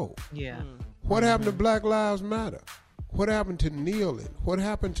and go. Yeah. What happened to Black Lives Matter? What happened to kneeling? What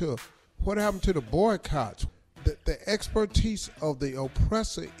happened to the boycotts? The expertise of the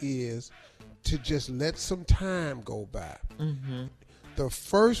oppressor is to just let some time go by. Mm-hmm. The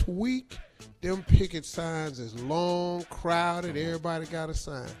first week, them picket signs is long, crowded, everybody got a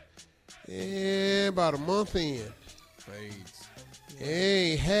sign. And about a month in, Fades.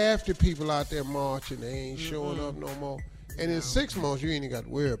 ain't half the people out there marching. They ain't showing up no more. And in 6 months, you ain't even got to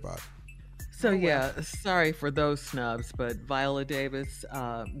worry about it. So sorry for those snubs, but Viola Davis,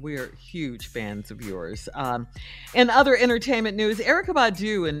 we're huge fans of yours. In other entertainment news, Erykah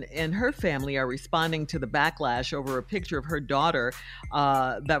Badu and her family are responding to the backlash over a picture of her daughter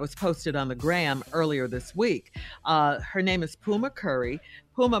that was posted on the gram earlier this week. Her name is Puma Curry.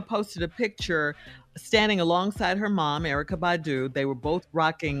 Puma posted a picture standing alongside her mom, Erykah Badu. They were both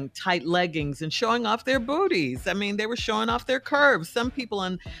rocking tight leggings and showing off their booties. I mean, they were showing off their curves. Some people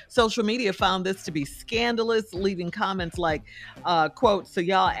on social media found this to be scandalous, leaving comments like, quote, "So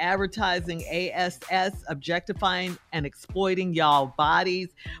y'all advertising ASS, objectifying and exploiting y'all bodies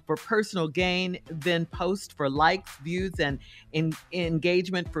for personal gain, then post for likes, views, and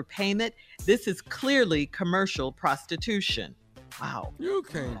engagement for payment. This is clearly commercial prostitution." Wow. You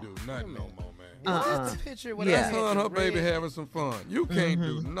can't do nothing no more, man. What's the picture? Her and her baby having some fun. You can't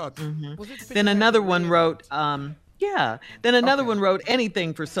do nothing. Then another one wrote, one wrote,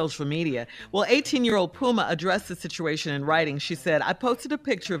 "Anything for social media." Well, 18-year-old Puma addressed the situation in writing. She said, "I posted a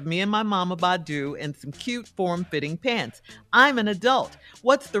picture of me and my mama Badu in some cute form-fitting pants. I'm an adult.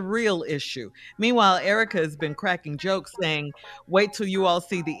 What's the real issue?" Meanwhile, Erykah has been cracking jokes saying, "Wait till you all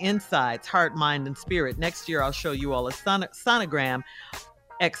see the insides, heart, mind, and spirit. Next year, I'll show you all a sonogram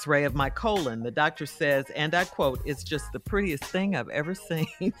X-ray of my colon. The doctor says," and I quote, "it's just the prettiest thing I've ever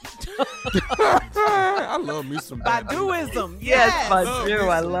seen." I love me some Baduizm. Yes, Badu.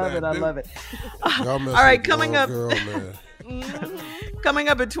 I love it. I love it. All right, coming up. Coming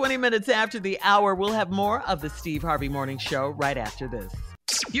up at 20 minutes after the hour, we'll have more of the Steve Harvey Morning Show right after this.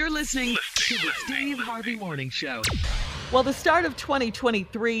 You're listening to the Steve Harvey Morning Show. Well, the start of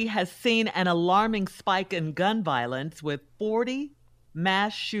 2023 has seen an alarming spike in gun violence with 40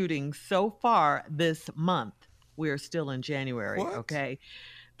 mass shootings so far this month. We are still in January, okay?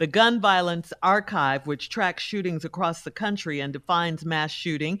 The Gun Violence Archive, which tracks shootings across the country and defines mass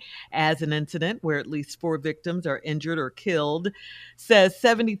shooting as an incident where at least 4 victims are injured or killed, says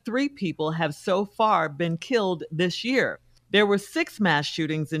 73 people have so far been killed this year. There were 6 mass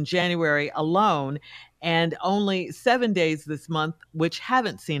shootings in January alone, and only 7 days this month which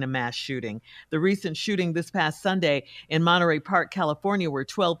haven't seen a mass shooting. The recent shooting this past Sunday in Monterey Park, California, where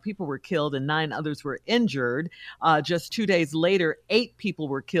 12 people were killed and 9 others were injured. Just 2 days later, 8 people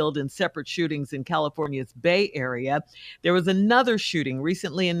were killed in separate shootings in California's Bay Area. There was another shooting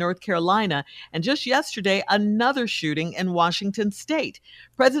recently in North Carolina, and just yesterday, another shooting in Washington State.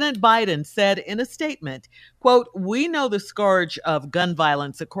 President Biden said in a statement, quote, "We know the scourge of gun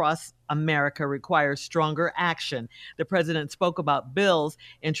violence across America requires stronger action." The president spoke about bills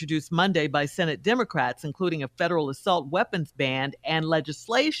introduced Monday by Senate Democrats, including a federal assault weapons ban and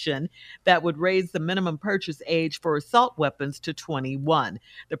legislation that would raise the minimum purchase age for assault weapons to 21.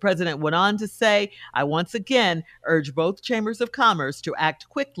 The president went on to say, "I once again urge both chambers of commerce to act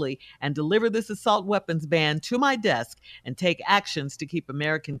quickly and deliver this assault weapons ban to my desk and take actions to keep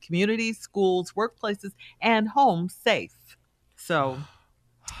American communities, schools, workplaces, and homes safe." So,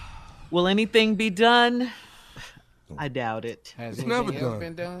 will anything be done? I doubt it. Has It's never anything else done.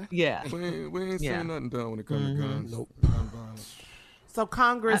 been done? Yeah. We ain't seen nothing done when it comes to guns. Nope. Gun violence. So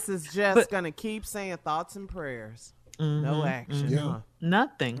Congress is just going to keep saying thoughts and prayers. No action. Yeah.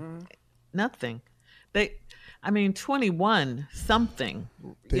 Nothing. Nothing. 21 something,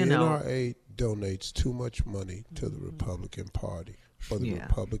 The you know. NRA donates too much money to the Republican Party for the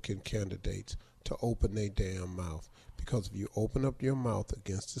Republican candidates to open their damn mouth. Because if you open up your mouth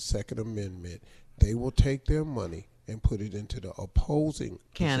against the Second Amendment, they will take their money and put it into the opposing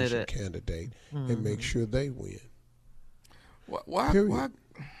candidate and make sure they win. Why?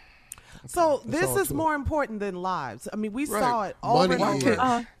 So this is more important than lives. I mean, we saw it over and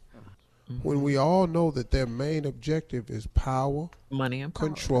over. When we all know that their main objective is power, money and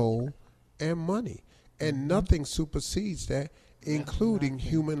control, and money. And nothing supersedes that, including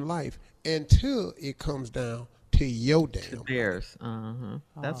human life, until it comes down to your damn theirs.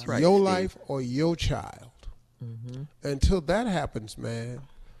 That's right. Your Steve. life or your child. Until that happens, man,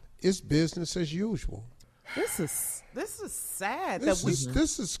 it's business as usual. This is sad. This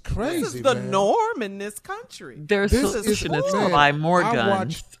is crazy. This is the man. norm in this country. Their solution is to buy more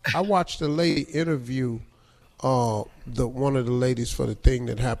guns. I watched a lady interview one of the ladies for the thing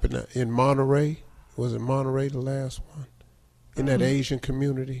that happened in Monterey. Was it Monterey, the last one? in that Asian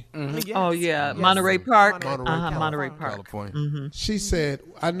community. Yes. Oh, yeah. Yes. Monterey Park. Monterey Park. California. Mm-hmm. She said,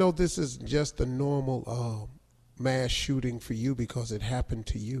 I know this is just a normal mass shooting for you because it happened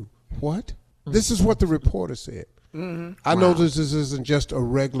to you. What? This is what the reporter said. I know this isn't just a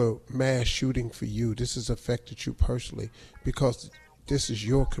regular mass shooting for you. This has affected you personally because this is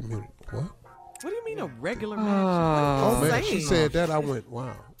your community. What? What do you mean a regular match? Oh, man, she said that. I went,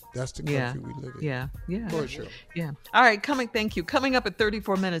 wow. That's the country we live in. Yeah. Go ahead, Shirley. Yeah. All right. Thank you. Coming up at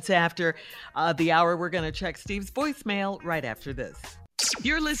 34 minutes after the hour, we're going to check Steve's voicemail right after this.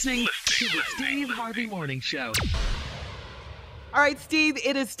 You're listening to the Steve Harvey Morning Show. All right, Steve,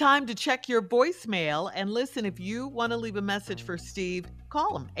 it is time to check your voicemail. And listen, if you want to leave a message for Steve,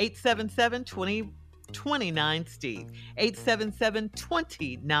 call him 877-29-STEVE.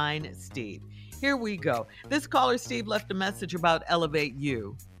 877-29-STEVE. Here we go. This caller, Steve, left a message about Elevate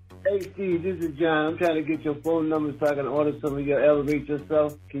You. Hey, Steve, this is John. I'm trying to get your phone number so I can order some of your Elevate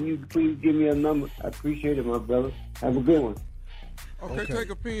Yourself. Can you please give me a number? I appreciate it, my brother. Have a good one. Okay, take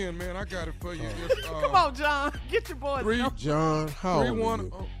a pen, man. I got it for you. Just, Come on, John. Get your boys. John, how old are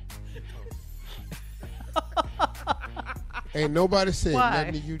you? Ain't nobody said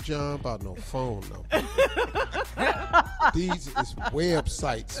nothing to you, John, about no phone number. These is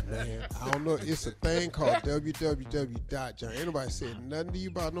websites, man. I don't know. It's a thing called www.John. Ain't nobody said nothing to you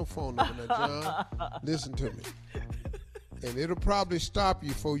about no phone number. Now, John, listen to me. And it'll probably stop you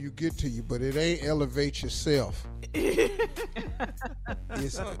before you get to you, but it ain't Elevate Yourself.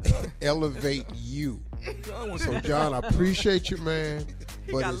 It's Elevate You. So, John, I appreciate you, man.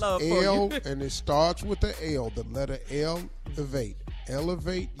 But it's L, and it starts with the L, the letter Elevate.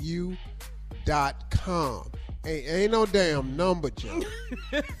 ElevateYou.com. Ain't no damn number, John.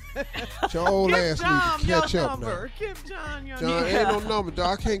 Your old ass need to catch up now. Give John your John, ain't no number,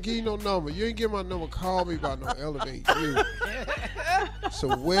 dog. I can't give you no number. You ain't give my number. Call me about no Elevate You. It's a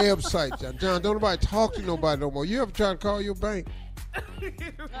website, John. John, don't nobody talk to nobody no more. You ever try to call your bank?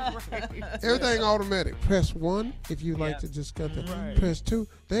 Everything automatic. Press 1 if you like to just get that. Right. Press 2.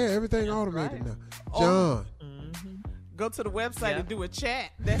 There, everything automated now. John. Go to the website and do a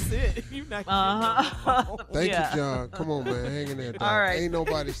chat. That's it. You not Thank you, John. Come on, man. Hang in there, dog. All right. Ain't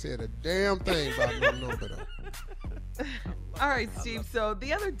nobody said a damn thing about no number, though. All right, Steve. So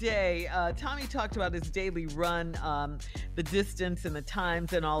the other day, Tommy talked about his daily run, the distance and the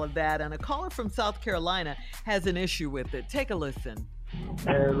times and all of that. And a caller from South Carolina has an issue with it. Take a listen.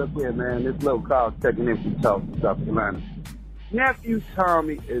 Hey, look here, man. This little car checking in from South Carolina. Nephew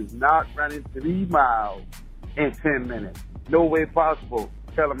Tommy is not running 3 miles in 10 minutes. No way possible.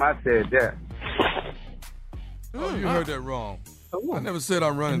 Tell him I said that. Oh, you heard that wrong. I never said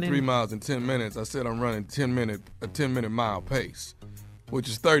I'm running 3 miles in 10 minutes. I said I'm running a 10-minute mile pace, which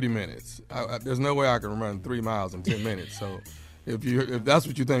is 30 minutes. There's no way I can run 3 miles in 10 minutes. So if that's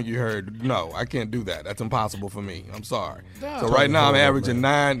what you think you heard, no, I can't do that. That's impossible for me. I'm sorry. So right now I'm averaging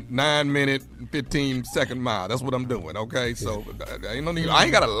 9-minute, 15-second mile. That's what I'm doing. Okay, so ain't no need. I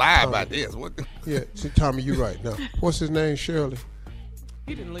ain't gotta lie about this. What? Yeah, see, Tommy, you right now. What's his name, Shirley?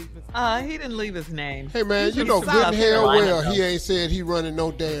 He didn't leave his name. He didn't leave his name. Hey, man, you know good and hell well he ain't said he running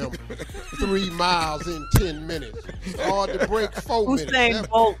no damn 3 miles in 10 minutes. It's hard to break 4 minutes. Ain't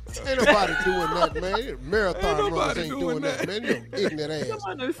nobody doing that, man. Marathon runners ain't doing that, man. You ignorant ass.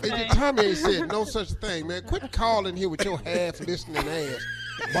 Hey, Tommy ain't said no such thing, man. Quit calling here with your half-listening ass,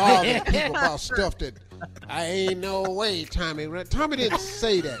 bothering people about stuff that I ain't no way, Tommy. Tommy didn't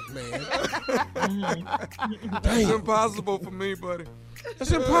say that, man. It's impossible for me, buddy.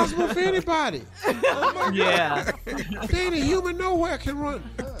 It's impossible for anybody. Yeah. There ain't a human nowhere can run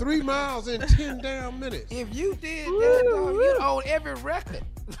 3 miles in 10 damn minutes. If you did that, dog, you'd own every record.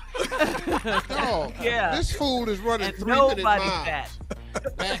 Dog, yeah. This fool is running and 3-minute miles. That.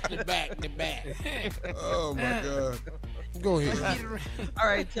 Back to back to back. Oh, my God. Go ahead. All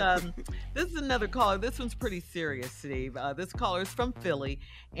right. This is another caller. This one's pretty serious, Steve. This caller is from Philly,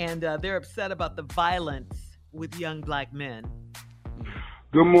 and they're upset about the violence with young black men.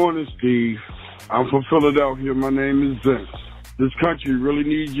 Good morning, Steve. I'm from Philadelphia. My name is Vince. This country really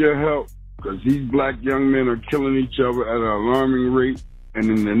needs your help because these black young men are killing each other at an alarming rate. And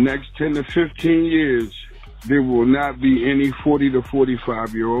in the next 10 to 15 years, there will not be any 40 to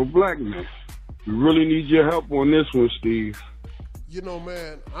 45-year-old black men. We really need your help on this one, Steve. You know,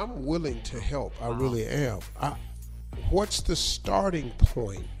 man, I'm willing to help. I really am. What's the starting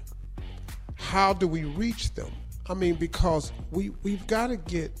point? How do we reach them? I mean, because we've got to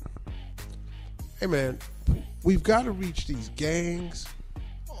get, hey man, we've got to reach these gangs,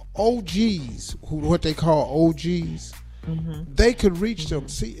 OGs, what they call OGs. they could reach them.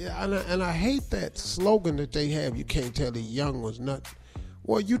 See, and I hate that slogan that they have, you can't tell the young ones nothing.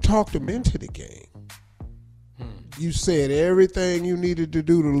 Well, you talked them into the game. You said everything you needed to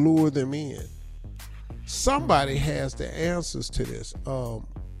do to lure them in. Somebody has the answers to this.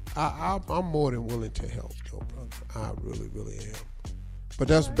 I'm more than willing to help, though, brother. I really, really am. But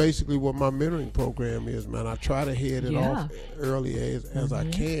that's basically what my mentoring program is, man. I try to head it off early as I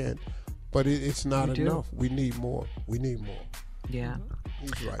can, but it's not enough. We need more. Yeah.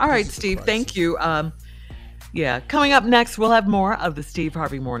 He's right. All right, Steve, thank you. Coming up next, we'll have more of the Steve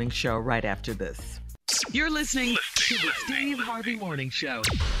Harvey Morning Show right after this. You're listening to the Steve Harvey Morning Show.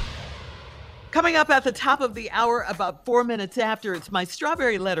 Coming up at the top of the hour, about 4 minutes after, it's my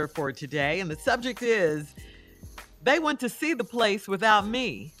strawberry letter for today. And the subject is, they went to see the place without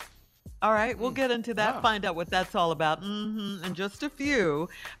me. All right, we'll get into that, find out what that's all about in just a few.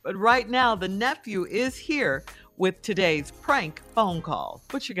 But right now, the nephew is here with today's prank phone call.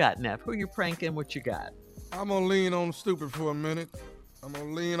 What you got, Neff? Who you pranking? What you got? I'm going to lean on stupid for a minute. I'm going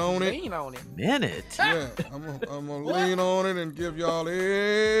to lean on it. Lean on it. Minute? Yeah, I'm going to lean on it and give y'all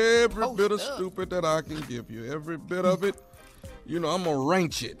every bit of stupid that I can give you. Every bit of it. You know, I'm going to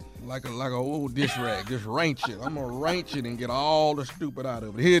ranch it like a old dish rag. Just ranch it. I'm going to ranch it and get all the stupid out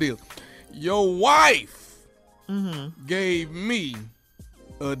of it. Here it is. Your wife gave me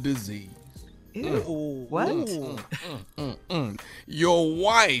a disease. Ew. What? Your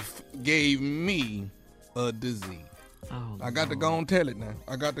wife gave me a disease. Oh, I got to go and tell it now.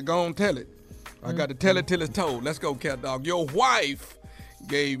 I got to go and tell it. I got to tell it till it's told. Let's go, cat dog. Your wife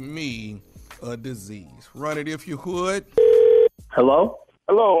gave me a disease. Run it if you would. Hello?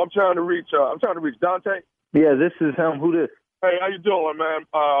 Hello, I'm trying to reach Dante. Yeah, this is him. Who this? Hey, how you doing, man?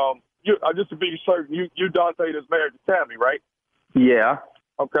 Just to be certain, you Dante that's married to Tammy, right? Yeah.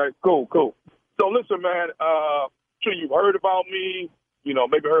 Okay, cool. So listen, man, sure you've heard about me,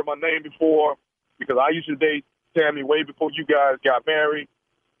 maybe heard my name before, because I used to date Tammy way before you guys got married.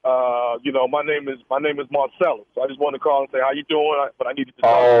 My name is Marcellus. So I just wanted to call and say how you doing, but I needed to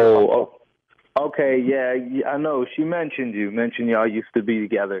talk to you. Oh, okay, yeah, I know. She mentioned y'all used to be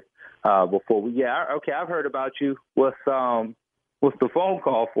together before. Okay, I've heard about you. What's the phone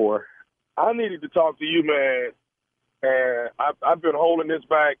call for? I needed to talk to you, man, and I've been holding this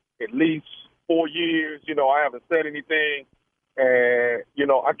back at least 4 years. I haven't said anything, and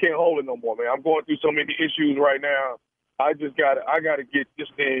I can't hold it no more, man. I'm going through so many issues right now. I gotta get this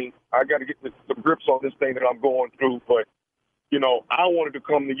thing. I gotta get the grips on this thing that I'm going through. But I wanted to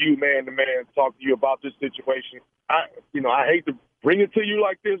come to you, man to man, talk to you about this situation. I hate to bring it to you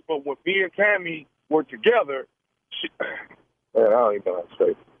like this, but when me and Tammy were together, man, I don't even know how to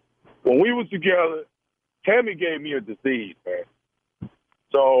say it. When we was together, Tammy gave me a disease, man.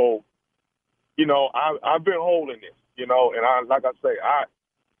 So, I've been holding this, and I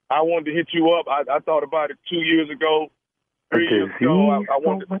wanted to hit you up. I thought about it 2 years ago, 3 years ago. I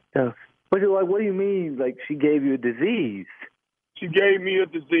wanted. What do you mean? Like she gave you a disease? She gave me a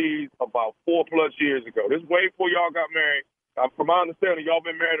disease about 4+ years ago. This is way before y'all got married. From my understanding, y'all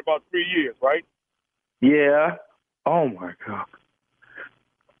been married about 3 years, right? Yeah. Oh my God.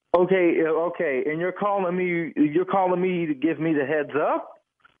 Okay, and you're calling me to give me the heads up?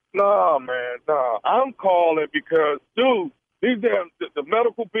 No, man, no. I'm calling because, dude, these damn the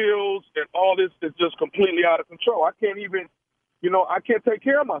medical bills and all this is just completely out of control. I can't even, I can't take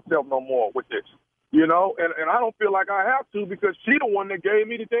care of myself no more with this, and I don't feel like I have to because she the one that gave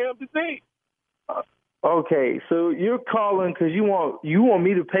me the damn disease. Okay, so you're calling because you want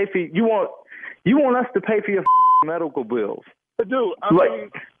me to pay for you want us to pay for your medical bills, dude.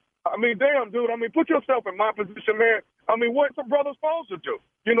 I mean, damn, dude. Put yourself in my position, man. What's a brother supposed to do?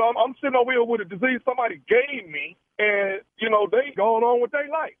 I'm sitting over here with a disease somebody gave me, and they going on with their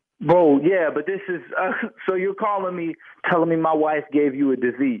life. Bro, yeah, but this is so you're calling me, telling me my wife gave you a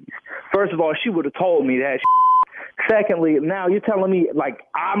disease. First of all, she would have told me that. Secondly, now you're telling me like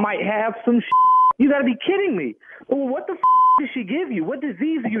I might have some. You got to be kidding me. Well, what the did she give you? What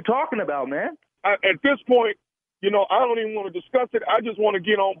disease are you talking about, man? At this point, I don't even want to discuss it. I just want to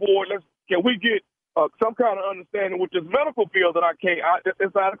get on board. Can we get some kind of understanding with this medical bill that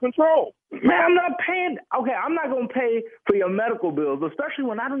it's out of control? Man, I'm not paying. Okay, I'm not going to pay for your medical bills, especially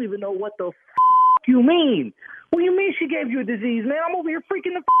when I don't even know what the you mean. What do you mean she gave you a disease, man? I'm over here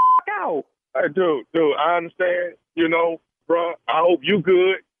freaking the out. Hey, dude, I understand, bro. I hope you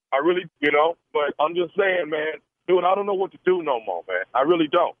good. I really, but I'm just saying, man, dude, I don't know what to do no more, man. I really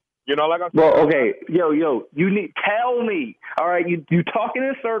don't. Like I said. Well, okay, yo, you tell me. All right, you talking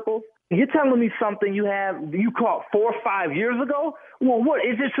in circles. You're telling me something you caught 4 or 5 years ago. Well, what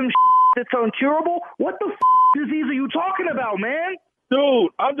is it? Some that's uncurable? What the disease are you talking about, man?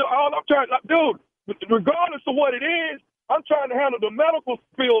 Dude, I'm trying, dude, regardless of what it is, I'm trying to handle the medical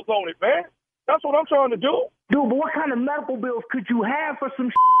bills on it, man. That's what I'm trying to do. Dude, but what kind of medical bills could you have for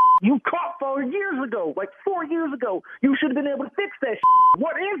some you caught 4 years ago? Like 4 years ago. You should have been able to fix that.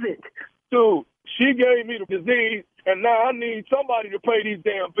 What is it? Dude, she gave me the disease, and now I need somebody to pay these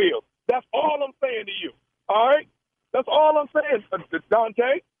damn bills. That's all I'm saying to you. All right? That's all I'm saying,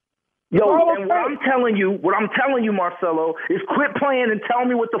 Dante. Yo, and what I'm telling you, Marcelo, is quit playing and tell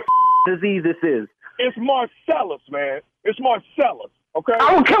me what the disease this is. It's Marcellus, man. It's Marcellus, okay?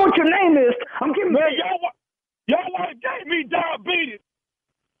 I don't care what your name is. I'm giving man, y'all gave me diabetes.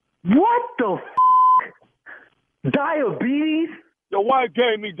 What the Diabetes? Your wife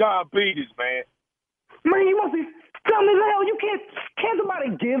gave me diabetes, man. Man, you must be dumb as hell. You can't somebody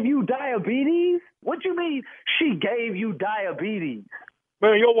give you diabetes? What you mean she gave you diabetes?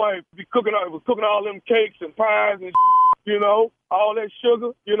 Man, your wife was cooking all them cakes and pies and you know, all that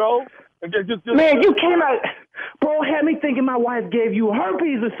sugar, you know, and just man, you came out, bro, had me thinking my wife gave you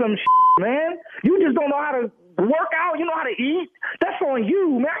herpes or some man. You just don't know how to work out. You know how to eat. That's on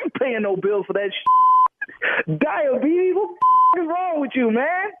you, man. I ain't paying no bills for that diabetes. What is wrong with you,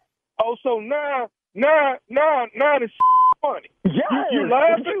 man? Oh, so now this funny. Yeah, you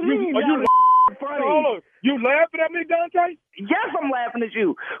laughing? Are you funny? Hold on. You laughing at me, Dante? Yes, I'm laughing at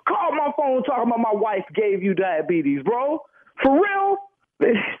you. Call my phone talking about my wife gave you diabetes, bro. For real?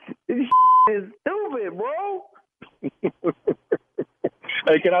 This is stupid, bro.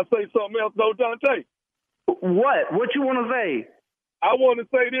 Hey, can I say something else, though, Dante? What? What you want to say? I want to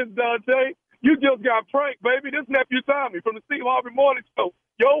say this, Dante. You just got pranked, baby. This nephew Tommy from the Steve Harvey Morning Show.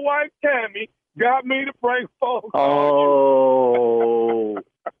 Your wife, Tammy, got me to prank phone call. Oh.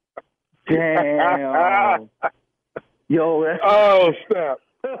 Damn. Yo, that's... Oh, snap.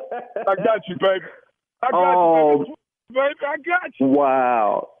 I got you, baby. I got you, baby. I got you.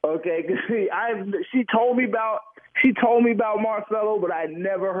 Wow. Okay, see, she told me about Marcelo, but I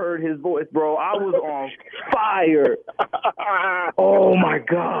never heard his voice, bro. I was on fire. Oh my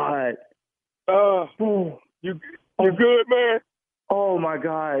God. You good, man? Oh my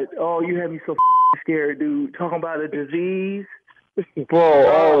God. Oh, you had me so scared, dude. Talking about a disease,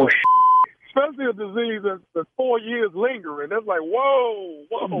 bro. Especially a disease that's 4 years lingering. That's like, whoa,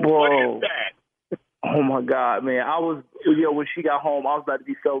 bro. What is that? Oh my God, man. When she got home, I was about to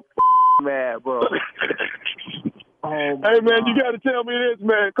be so mad, bro. Hey, man, you got to tell me this,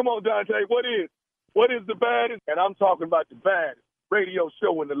 man. Come on, Dante. What is the baddest? And I'm talking about the baddest radio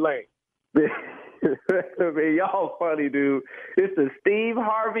show in the land. Man, y'all funny, dude. It's the Steve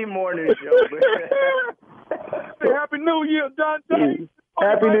Harvey Morning Show, man. Happy New Year, Dante.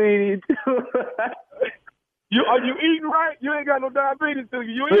 Happy New Year, too. Are you eating right? You ain't got no diabetes, do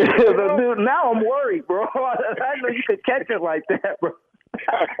you? You eating right? Dude, now I'm worried, bro. I know you could catch it like that, bro.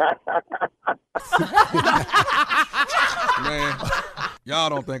 Man, y'all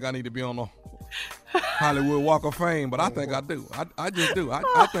don't think I need to be on the Hollywood Walk of Fame, but I think I do. I just do.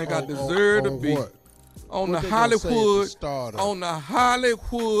 I think I deserve to be on the Hollywood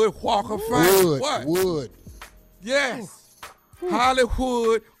Walk of Fame. Wood. Yes.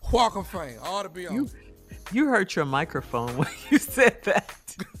 Hollywood Walk of Fame. I ought to be on. You hurt your microphone when you said that.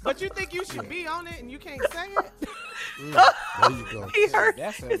 But you think you should be on it and you can't say it? There you go. He hurt.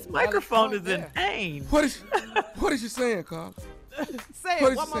 His microphone is in pain. What is you saying, Carl? Say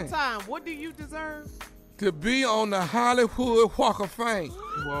it one more time. What do you deserve? To be on the Hollywood Walk of Fame.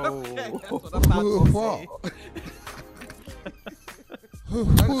 Whoa. Okay, that's what I'm about to say.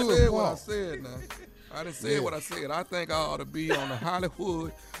 I done said what I said now. I done said what I said. I think I ought to be on the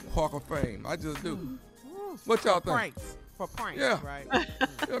Hollywood Walk of Fame. I just do. What y'all think? For pranks, yeah. Right?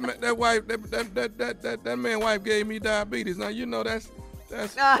 that man's wife gave me diabetes. Now you know that's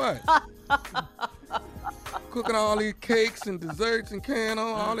what? Cooking all these cakes and desserts and carrying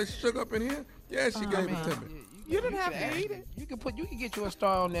on all this sugar up in here. Yeah, she gave it to me. You didn't have to eat it. You can get you a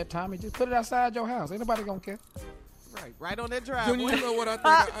star on that, Tommy. Just put it outside your house. Ain't nobody gonna care. Right on that driveway. You know what I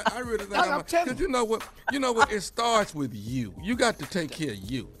think? I really think because you know what? It starts with you. You got to take care of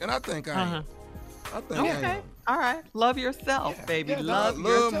you, and I think I am. I think I am. All right. Love yourself, baby. Love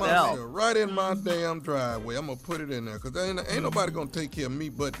myself. yourself. Right in my damn driveway. I'm gonna put it in there because ain't nobody gonna take care of me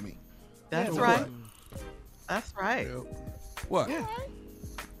but me. That's right. That's right. Yeah. What? Yeah.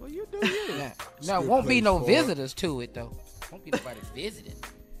 Well, you do you. Now, won't be no visitors to it though. Won't be nobody visiting.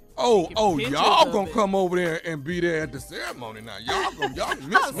 Oh, y'all gonna come over there and be there at the ceremony now. Y'all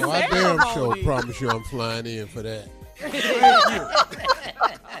miss me. Well, I damn sure promise you I'm flying in for that.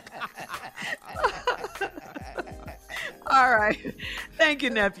 All right. Thank you,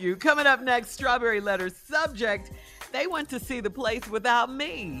 nephew. Coming up next, Strawberry Letter subject. They went to see the place without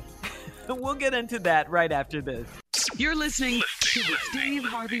me. We'll get into that right after this. You're listening to the Steve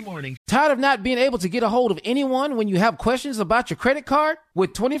Harvey Morning. Tired of not being able to get a hold of anyone when you have questions about your credit card?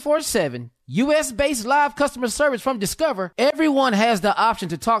 With 24/7 U.S.-based live customer service from Discover, everyone has the option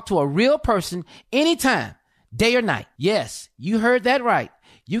to talk to a real person anytime, day or night. Yes, you heard that right.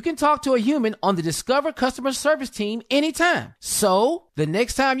 You can talk to a human on the Discover customer service team anytime. So, the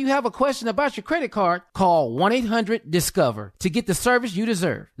next time you have a question about your credit card, call 1-800-DISCOVER to get the service you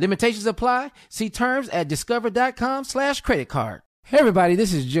deserve. Limitations apply. See terms at discover.com/creditcard. Hey everybody,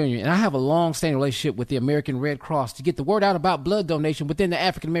 this is Junior, and I have a long-standing relationship with the American Red Cross to get the word out about blood donation within the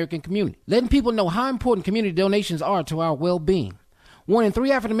African American community, letting people know how important community donations are to our well-being. 1 in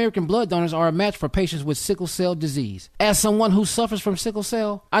 3 African American blood donors are a match for patients with sickle cell disease. As someone who suffers from sickle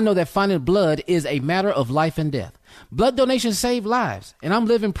cell, I know that finding blood is a matter of life and death. Blood donations save lives, and I'm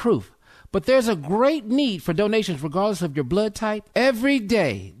living proof. But there's a great need for donations regardless of your blood type. Every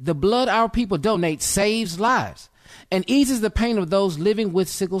day, the blood our people donate saves lives and eases the pain of those living with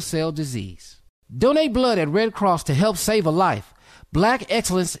sickle cell disease. Donate blood at Red Cross to help save a life. Black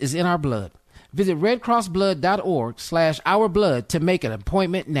excellence is in our blood. Visit redcrossblood.org/ourblood to make an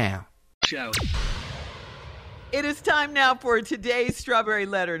appointment now. Show. It is time now for today's Strawberry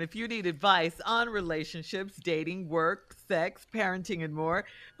Letter. And if you need advice on relationships, dating, work, sex, parenting, and more,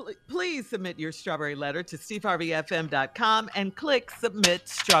 please submit your Strawberry Letter to steveharveyfm.com and click Submit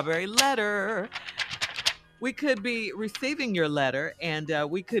Strawberry Letter. We could be receiving your letter, and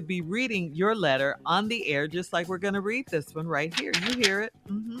we could be reading your letter on the air, just like we're going to read this one right here. You hear it?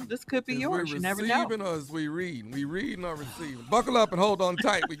 This could be yours. You never know. Receiving or is we reading? We reading or receiving? Buckle up and hold on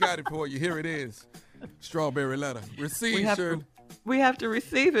tight. We got it for you. Here it is. Strawberry Letter. Receive, Shirley. We have to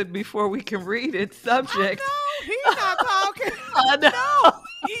receive it before we can read it. Subject. Oh, no, he's not talking. No,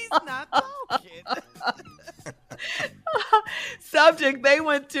 he's not talking. Subject, they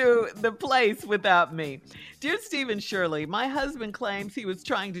went to the place without me. Dear Steve and Shirley, my husband claims he was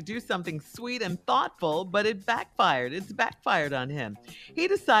trying to do something sweet and thoughtful, but it backfired. It's backfired on him. He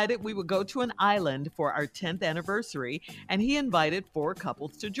decided we would go to an island for our 10th anniversary, and he invited 4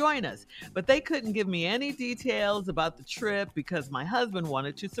 couples to join us. But they couldn't give me any details about the trip because my husband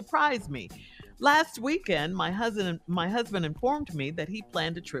wanted to surprise me. Last weekend, my husband informed me that he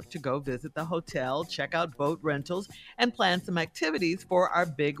planned a trip to go visit the hotel, check out boat rentals, and plan some activities for our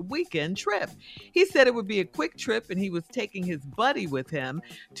big weekend trip. He said it would be a quick trip and he was taking his buddy with him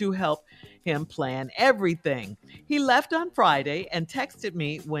to help him plan everything. He left on Friday and texted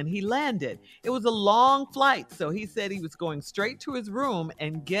me when he landed. It was a long flight, so he said he was going straight to his room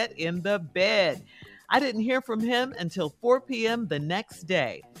and get in the bed. I didn't hear from him until 4 p.m. the next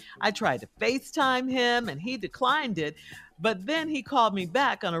day. I tried to FaceTime him and he declined it, but then he called me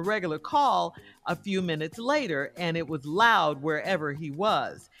back on a regular call a few minutes later, and it was loud wherever he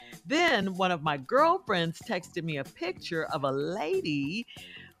was. Then one of my girlfriends texted me a picture of a lady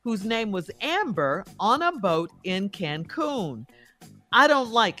whose name was Amber on a boat in Cancun. I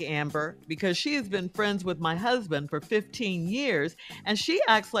don't like Amber because she has been friends with my husband for 15 years and she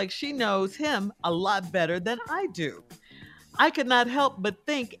acts like she knows him a lot better than I do. I could not help but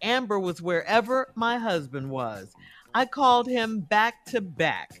think Amber was wherever my husband was. I called him back to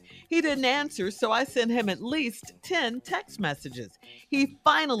back. He didn't answer, so I sent him at least 10 text messages. He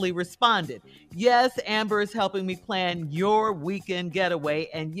finally responded. Yes, Amber is helping me plan your weekend getaway,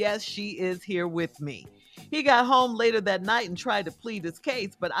 and yes, she is here with me. He got home later that night and tried to plead his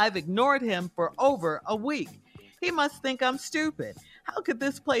case, but I've ignored him for over a week. He must think I'm stupid. How could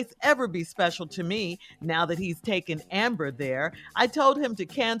this place ever be special to me now that he's taken Amber there? I told him to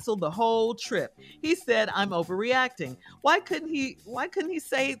cancel the whole trip. He said I'm overreacting. Why couldn't he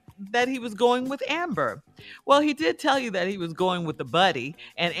say that he was going with Amber? Well, he did tell you that he was going with a buddy,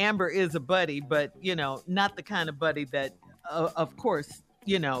 and Amber is a buddy, but not the kind of buddy that of course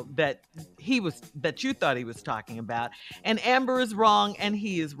that you thought he was talking about. And Amber is wrong and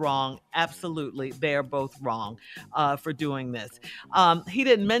he is wrong. Absolutely. They are both wrong for doing this. He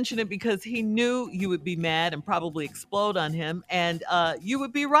didn't mention it because he knew you would be mad and probably explode on him. And you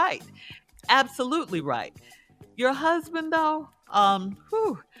would be right. Absolutely right. Your husband, though,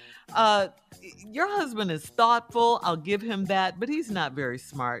 Your husband is thoughtful. I'll give him that, but he's not very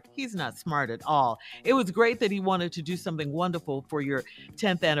smart. He's not smart at all. It was great that he wanted to do something wonderful for your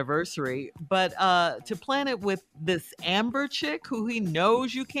 10th anniversary, but to plan it with this Amber chick who he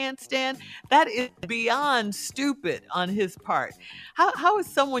knows you can't stand, that is beyond stupid on his part. How is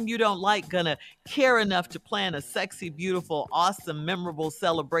someone you don't like gonna care enough to plan a sexy, beautiful, awesome, memorable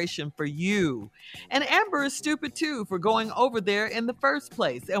celebration for you? And Amber is stupid too for going over there in the first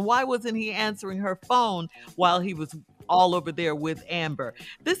place. And why wasn't he answering her phone while he was all over there with Amber?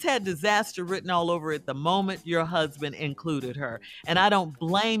 This had disaster written all over it the moment your husband included her. And I don't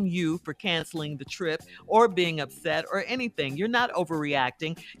blame you for canceling the trip or being upset or anything. You're not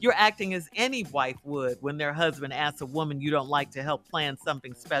overreacting. You're acting as any wife would when their husband asks a woman you don't like to help plan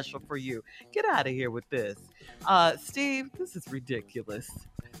something special for you. Get out of here with this. Steve, this is ridiculous.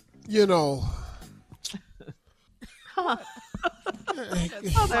 You know.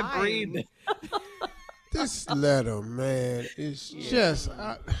 How's that breathing? This letter, man, is just...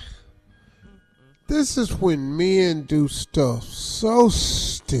 this is when men do stuff so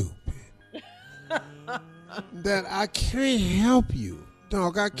stupid that I can't help you.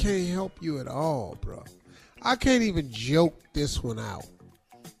 Dog, I can't help you at all, bro. I can't even joke this one out.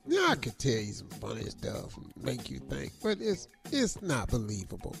 Yeah, I could tell you some funny stuff and make you think, but it's not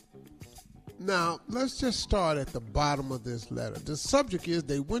believable. Now, let's just start at the bottom of this letter. The subject is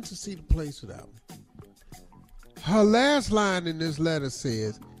they went to see the place without me. Her last line in this letter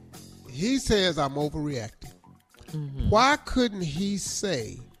says, he says I'm overreacting. Mm-hmm. Why couldn't he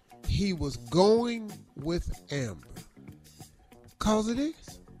say he was going with Amber? Cause it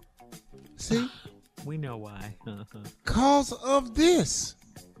is. See? We know why. Cause of this.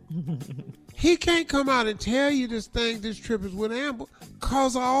 He can't come out and tell you this trip is with Amber,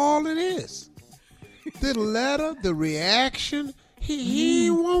 cause of all it is. The letter, the reaction, he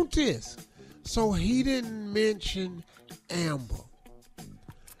didn't want this. So he didn't mention Amber.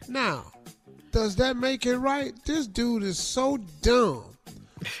 Now, does that make it right? This dude is so dumb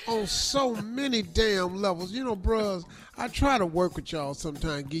on so many damn levels. You know, bros, I try to work with y'all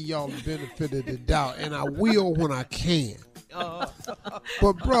sometimes, give y'all the benefit of the doubt, and I will when I can.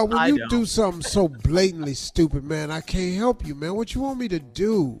 But, bro, when you do something so blatantly stupid, man, I can't help you, man. What you want me to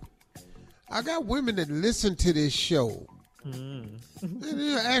do? I got women that listen to this show. And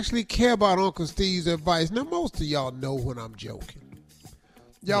they actually care about Uncle Steve's advice. Now, most of y'all know when I'm joking.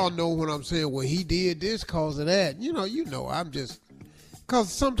 Y'all know when I'm saying, well, he did this cause of that. You know, I'm just...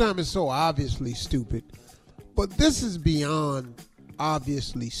 Because sometimes it's so obviously stupid. But this is beyond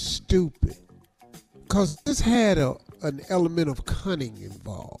obviously stupid. Because this had an element of cunning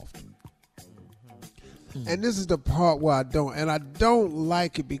involved. And this is the part where I don't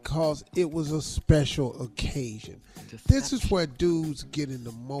like it because it was a special occasion. This is where dudes get in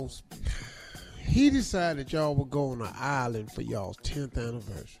the most. He decided y'all would go on an island for y'all's 10th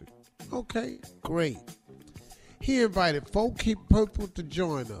anniversary. Okay, great. He invited 4 people to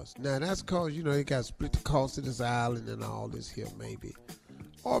join us. Now that's cause, they got to split the cost of this island and all this here maybe.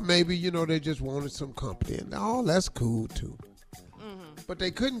 Or maybe, they just wanted some company. And all that's cool too. But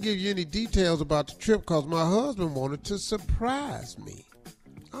they couldn't give you any details about the trip because my husband wanted to surprise me.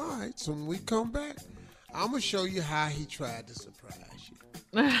 All right, so when we come back, I'm going to show you how he tried to surprise you.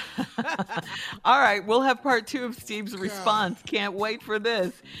 All right, we'll have part 2 of Steve's response. Can't wait for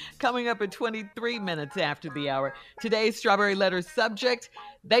this. Coming up at 23 minutes after the hour. Today's Strawberry Letter subject,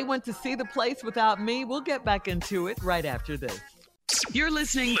 they went to see the place without me. We'll get back into it right after this. You're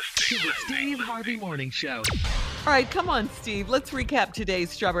listening to the Steve Harvey Morning Show. All right, come on, Steve. Let's recap today's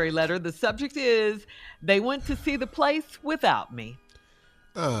Strawberry Letter. The subject is, they went to see the place without me.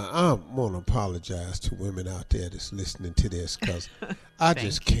 I want to apologize to women out there that's listening to this because I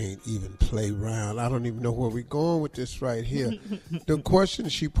just can't even play around. I don't even know where we're going with this right here. The question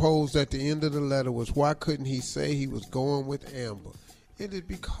she posed at the end of the letter was, why couldn't he say he was going with Amber? It is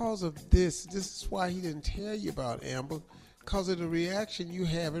because of this. This is why he didn't tell you about Amber, because of the reaction you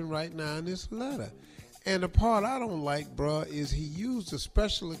having right now in this letter. And the part I don't like, bruh, is he used a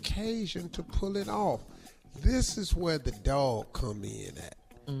special occasion to pull it off. This is where the dog come in at.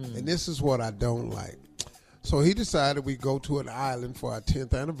 And this is what I don't like. So he decided we go to an island for our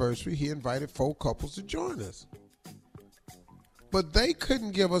 10th anniversary. He invited 4 couples to join us. But they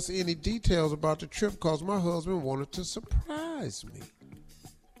couldn't give us any details about the trip because my husband wanted to surprise me.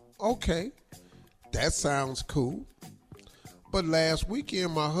 Okay, that sounds cool. But last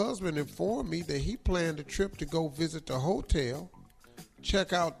weekend, my husband informed me that he planned a trip to go visit the hotel,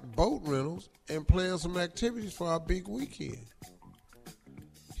 check out boat rentals, and plan some activities for our big weekend.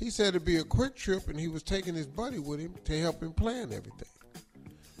 He said it'd be a quick trip, and he was taking his buddy with him to help him plan everything.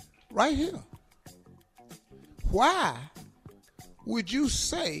 Right here. Why would you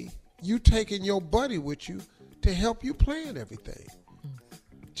say you taking your buddy with you to help you plan everything?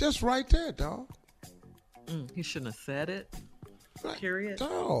 Just right there, dog. He shouldn't have said it. Right. Period.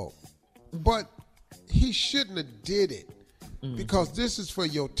 Dog. But he shouldn't have did it. Because this is for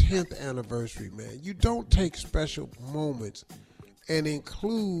your 10th anniversary, man. You don't take special moments and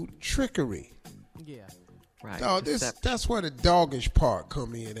include trickery. Yeah. Right. Dog, that's where the doggish part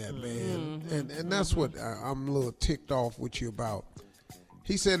come in at, man. And that's what I'm a little ticked off with you about.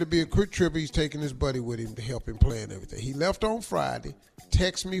 He said it'd be a quick trip. He's taking his buddy with him to help him plan everything. He left on Friday.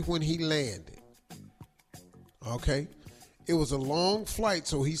 Text me when he landed. Okay? It was a long flight,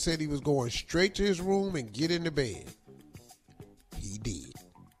 so he said he was going straight to his room and get into bed. He did.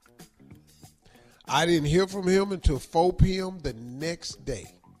 I didn't hear from him until 4 p.m. the next day.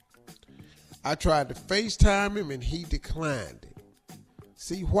 I tried to FaceTime him and he declined it.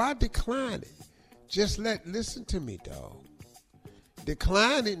 See, why decline it? Just listen to me, dog.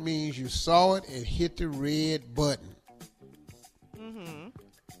 Decline it means you saw it and hit the red button.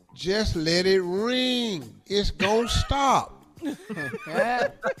 Just let it ring. It's gonna stop.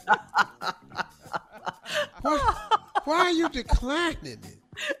 Why are you declining it?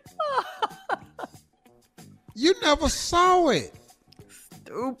 You never saw it.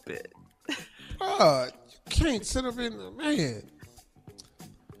 Stupid. You can't sit up in the man.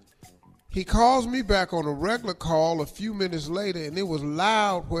 He calls me back on a regular call a few minutes later, and it was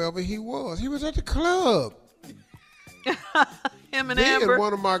loud wherever he was. He was at the club. Him and then Amber.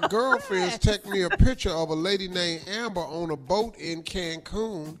 One of my girlfriends texted me a picture of a lady named Amber on a boat in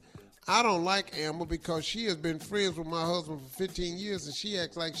Cancun. I don't like Amber because she has been friends with my husband for 15 years, and she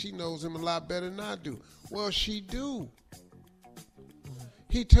acts like she knows him a lot better than I do. Well, she do.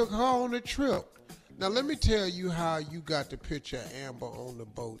 He took her on a trip. Now, let me tell you how you got the picture of Amber on the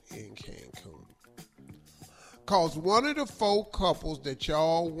boat in Cancun. Because one of the 4 couples that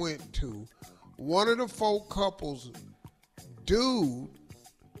y'all went to, one of the 4 couples, dude,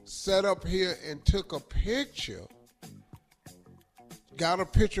 sat up here and took a picture, got a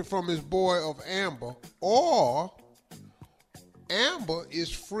picture from his boy of Amber, or Amber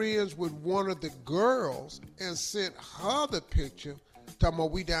is friends with one of the girls and sent her the picture, talking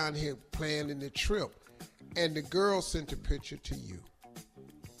about we down here planning the trip, and the girl sent the picture to you.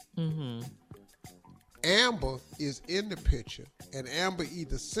 Amber is in the picture, and Amber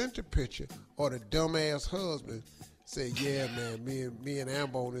either sent the picture or the dumbass husband said, yeah, man, me and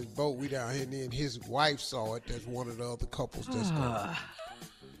Amber on this boat, we down here, and then his wife saw it. That's one of the other couples that's going.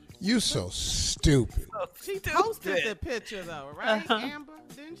 You so stupid. She posted the picture, though, right, Amber?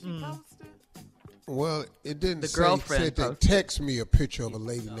 Didn't she post it? Well, it didn't The say. girlfriend It said they text me a picture of a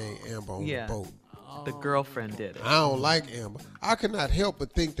lady named Amber on the boat. The girlfriend did it. I don't like Amber. I could not help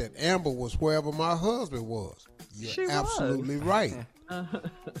but think that Amber was wherever my husband was. You're absolutely right.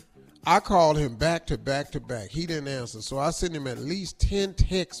 I called him back to back to back. He didn't answer, so I sent him at least 10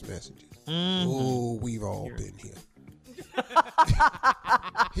 text messages. Oh, we've all been here.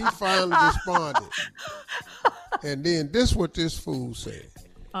 He finally responded. And then this is what this fool said.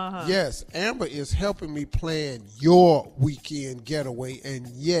 Yes, Amber is helping me plan your weekend getaway, and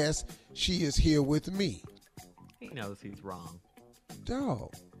yes, she is here with me. He knows he's wrong.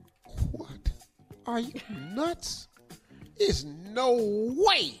 Dog, what? Are you nuts? There's no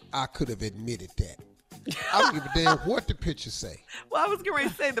way I could have admitted that. I don't give a damn what the picture say. Well, I was going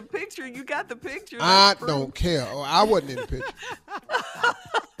to say the picture. You got the picture. I don't care. I wasn't in the picture.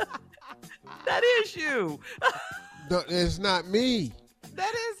 That is you. No, it's not me.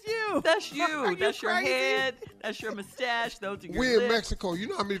 That is you. That's you. That's your crazy? Head. That's your mustache. Those are your We're in lips. Mexico. You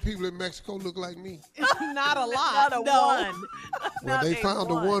know how many people in Mexico look like me? Not a lot. Not a no. one. Well, they found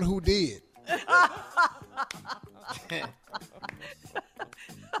the one who did.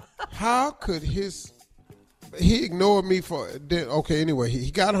 How could he ignored me for, okay, anyway, he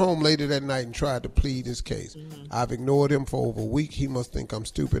got home later that night and tried to plead his case. I've ignored him for over a week. He must think I'm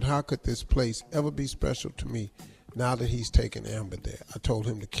stupid. How could this place ever be special to me now that he's taken Amber there? I told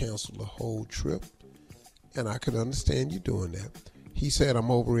him to cancel the whole trip, and I could understand you doing that. He said I'm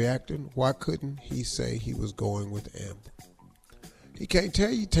overreacting. Why couldn't he say he was going with Amber? He can't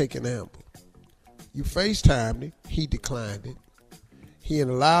tell you taking Amber. You FaceTimed him. He declined it. He in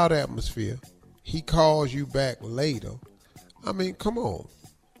a loud atmosphere. He calls you back later. I mean, come on.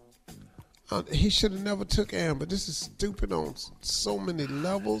 He should have never took Amber. This is stupid on so many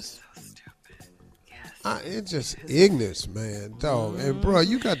levels. So stupid. Yes. It's just ignorance, man, dog. And, bro,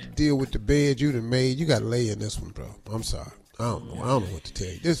 you got to deal with the bed you done made. You got to lay in this one, bro. I'm sorry. I don't know what to tell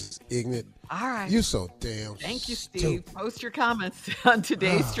you. This is ignorant. All right. You're so damn Thank you, Steve. stupid. Post your comments on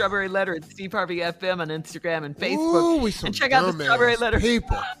today's Strawberry Letter at Steve Harvey FM on Instagram and Facebook. Ooh, and check out the Strawberry Letter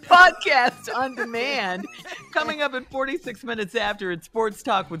people. podcast on demand. Coming up in 46 minutes after, it's Sports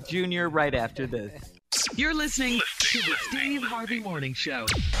Talk with Junior right after this. You're listening to the Steve Harvey Morning Show.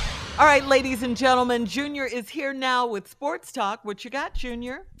 All right, ladies and gentlemen, Junior is here now with Sports Talk. What you got,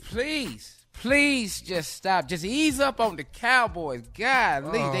 Junior? Please just stop. Just ease up on the Cowboys.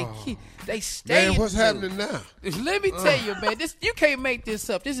 Golly, they stay. Man, what's happening now? Let me tell you, man, you can't make this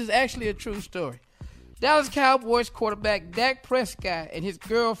up. This is actually a true story. Dallas Cowboys quarterback Dak Prescott and his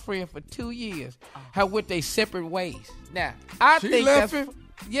girlfriend for 2 years have went their separate ways. Now, I think left that's him?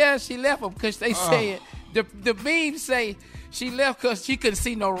 Yeah, she left him because they say it. The memes say she left because she couldn't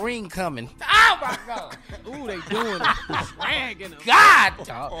see no ring coming. Oh, my God. Ooh, they doing it. Dragging him. God,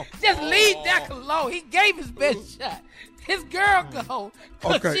 dog. Just leave Dak alone. He gave his best shot. His girl go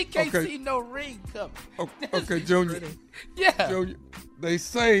because she can't see no ring coming. Okay, Junior. Yeah. Junior, they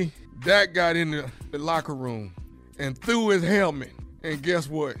say Dak got in the locker room and threw his helmet. And guess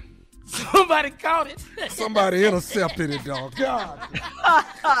what? Somebody caught it. Somebody intercepted it, dog. God.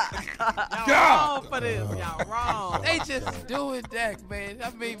 Y'all wrong for this. Y'all wrong. They just doing that, man. I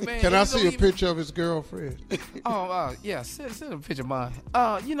mean, man. Can I see a picture of his girlfriend? Yeah. Send a picture of mine.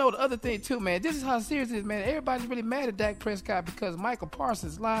 The other thing, too, man, this is how serious it is, man. Everybody's really mad at Dak Prescott because Michael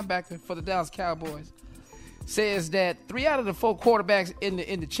Parsons, linebacker for the Dallas Cowboys, says that 3 out of the 4 quarterbacks in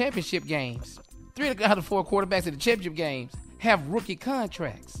the championship games, 3 out of the 4 quarterbacks in the championship games have rookie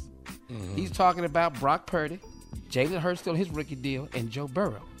contracts. Mm-hmm. He's talking about Brock Purdy, Jalen Hurts still his rookie deal, and Joe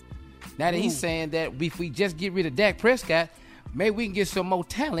Burrow. Now that he's saying that if we just get rid of Dak Prescott, maybe we can get some more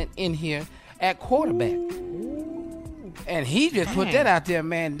talent in here at quarterback. And he just put that out there,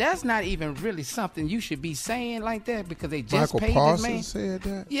 man. That's not even really something you should be saying like that because they just paid this man. Michael Parsons said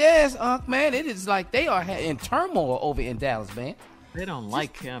that? Yes, man. It is like they are in turmoil over in Dallas, man. They don't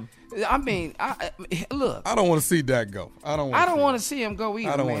like him. I mean, look. I don't want to see Dak go. I don't want to see him go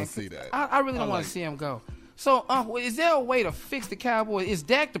either, I don't man. want to see that. I really don't want to see him go. So, is there a way to fix the Cowboys? Is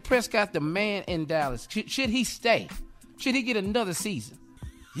Dak Prescott the man in Dallas? Should he stay? Should he get another season?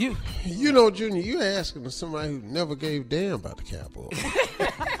 You know, Junior, you're asking somebody who never gave a damn about the Cowboys.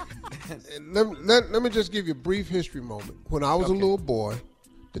 let me just give you a brief history moment. When I was a little boy,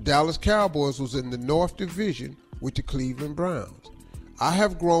 the Dallas Cowboys was in the North Division with the Cleveland Browns. I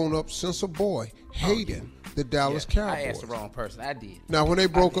have grown up since a boy hating the Dallas Cowboys. I asked the wrong person. I did. Now, when they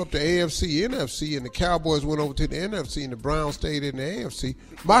broke up the AFC, NFC, and the Cowboys went over to the NFC and the Browns stayed in the AFC,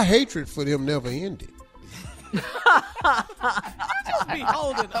 my hatred for them never ended. Just be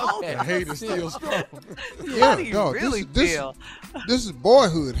holding on. The hate is still strong. How do you really feel? This is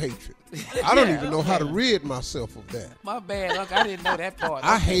boyhood hatred. I don't even know how to rid myself of that. My bad, Uncle. I didn't know that part.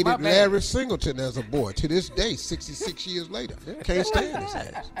 I hated Larry Singleton as a boy. To this day, 66 years later, can't stand his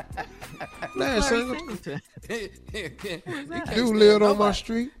ass. Larry Singleton. Dude lived on my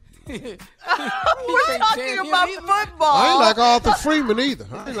street. We're talking about football. I ain't like Arthur Freeman either.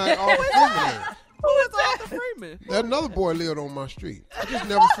 I ain't like Arthur Freeman. Who is Arthur Freeman? That another boy lived on my street. I just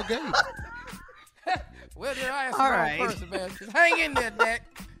never forgave him. Well, then I asked the wrong person, man. Just hang in there, Dak.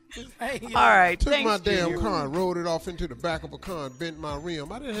 All right. Took my damn car and rolled it off into the back of a car and bent my rim.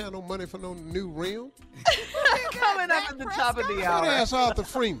 I didn't have no money for no new rim. Coming up at the top of the hour. That's Arthur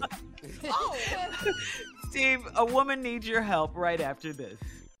Freeman. Steve, a woman needs your help right after this.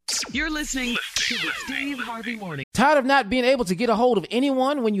 You're listening to the Steve Harvey Morning. Tired of not being able to get a hold of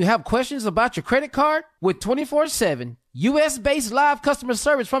anyone when you have questions about your credit card? With 24/7 U.S.-based live customer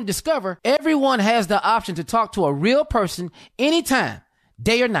service from Discover, everyone has the option to talk to a real person anytime,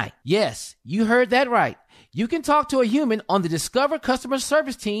 day or night. Yes, you heard that right. You can talk to a human on the Discover customer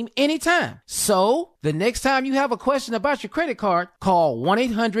service team anytime. So, the next time you have a question about your credit card, call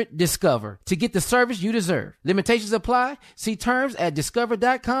 1-800-DISCOVER to get the service you deserve. Limitations apply. See terms at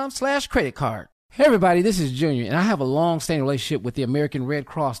discover.com/creditcard. Hey everybody, this is Junior, and I have a long-standing relationship with the American Red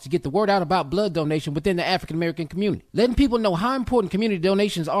Cross to get the word out about blood donation within the African American community, letting people know how important community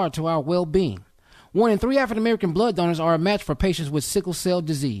donations are to our well-being. 1 in 3 African American blood donors are a match for patients with sickle cell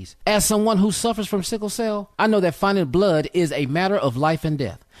disease. As someone who suffers from sickle cell, I know that finding blood is a matter of life and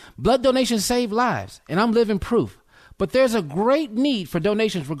death. Blood donations save lives, and I'm living proof. But there's a great need for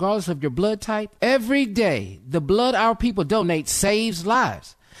donations regardless of your blood type. Every day, the blood our people donate saves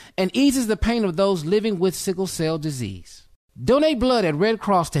lives and eases the pain of those living with sickle cell disease. Donate blood at Red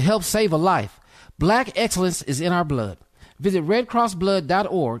Cross to help save a life. Black excellence is in our blood. Visit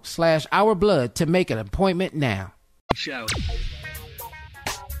redcrossblood.org/ourblood to make an appointment now. Show.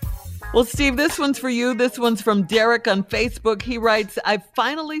 Well, Steve, this one's for you. This one's from Derek on Facebook. He writes, I'm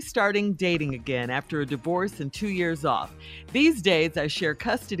finally starting dating again after a divorce and 2 years off. These days, I share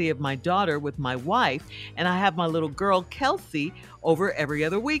custody of my daughter with my wife, and I have my little girl, Kelsey, over every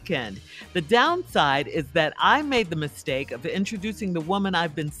other weekend. The downside is that I made the mistake of introducing the woman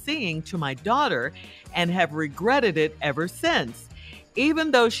I've been seeing to my daughter and have regretted it ever since.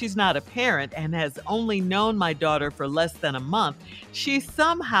 Even though she's not a parent and has only known my daughter for less than a month, she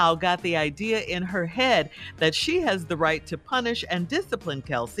somehow got the idea in her head that she has the right to punish and discipline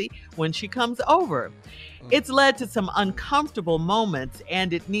Kelsey when she comes over. It's led to some uncomfortable moments,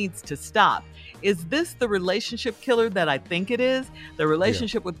 and it needs to stop. Is this the relationship killer that I think it is? The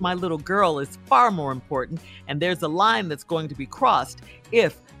relationship with my little girl is far more important, and there's a line that's going to be crossed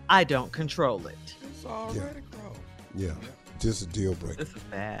if I don't control it. It's already crossed. Yeah. Just a deal breaker. This is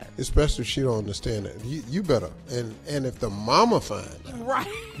bad. Especially if she don't understand that. You better. And if the mama finds out. Right.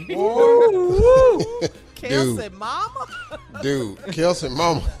 Kelsey mama? Dude, Kelsey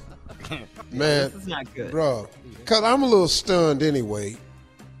mama. Man. This is not good. Bro, because I'm a little stunned anyway.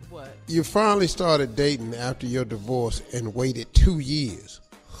 What? You finally started dating after your divorce and waited 2 years.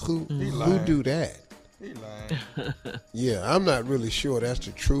 Who do that? He lying. Yeah, I'm not really sure that's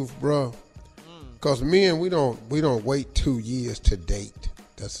the truth, bro. Because men, we don't wait 2 years to date.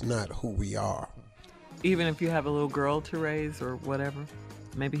 That's not who we are. Even if you have a little girl to raise or whatever.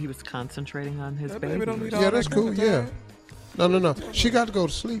 Maybe he was concentrating on his baby. Yeah, that's cool, yeah. No. She got to go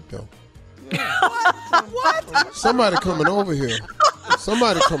to sleep, though. Yeah. What? Somebody coming over here when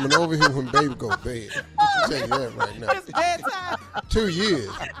baby go to bed. I'm telling you that right now. It's bedtime. 2 years.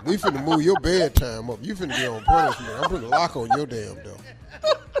 We finna move your bedtime up. You finna be on punishment. I'm putting a lock on your damn door.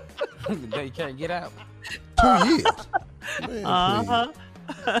 The day you can't get out. 2 years. Man,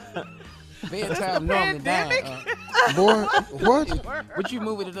 Bedtime normally 9. Boy, what? What you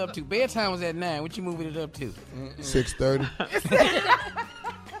moving it up to? Bedtime was at 9. What you moving it up to? 6:30.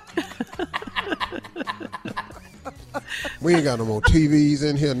 We ain't got no more TVs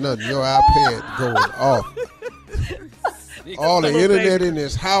in here, nothing. Your iPad goes off. All the internet in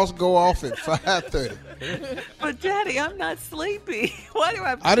this house go off at 5:30. But Daddy, I'm not sleepy. Why do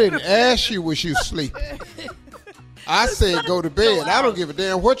I didn't ask you was you sleeping. I said go to bed. I don't give a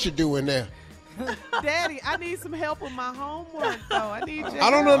damn what you're doing there. Daddy, I need some help with my homework, though. I need you. I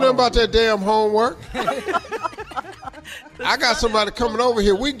don't know nothing about that damn homework. I got somebody coming over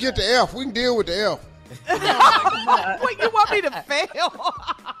here. We can get the F. We can deal with the F. Wait, you want me to fail?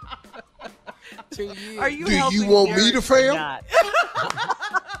 2 years. Are you Do helping you want Derek me to fail? or not?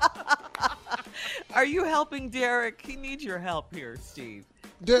 Are you helping Derek? He needs your help here, Steve.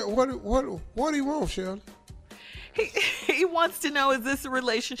 What do you want, Shirley? He wants to know, is this a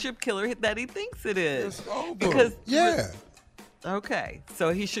relationship killer that he thinks it is? It's over. Because Okay,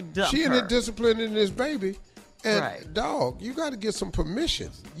 so he should dump she in her. there disciplining this baby. And Right. dog, you got to get some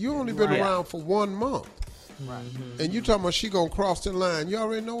permission. You only been around for 1 month. Right. And you talking about she going to cross the line. You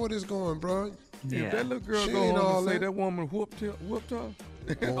already know where it's going, bro. Yeah. If that little girl She go ain't home all and say that. that woman whooped her.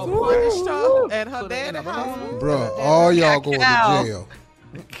 Punished her at her Put her in daddy a house. room. Bro, all y'all going to jail.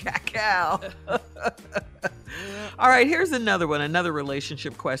 Cacao. All right, here's another one, another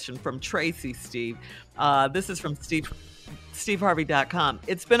relationship question from Tracy, Steve. This is from SteveHarvey.com.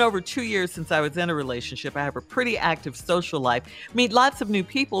 It's been over 2 years since I was in a relationship. I have a pretty active social life, meet lots of new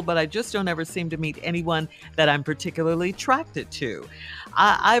people, but I just don't ever seem to meet anyone that I'm particularly attracted to.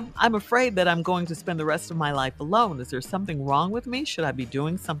 I'm afraid that I'm going to spend the rest of my life alone. Is there something wrong with me? Should I be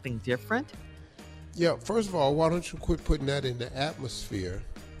doing something different? Yeah, first of all, why don't you quit putting that in the atmosphere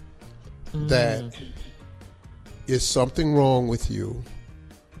that is something wrong with you?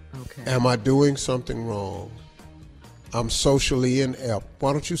 Okay. Am I doing something wrong? I'm socially inept.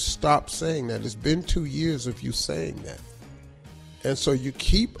 Why don't you stop saying that? It's been 2 years of you saying that. And so you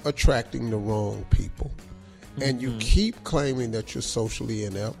keep attracting the wrong people. And you keep claiming that you're socially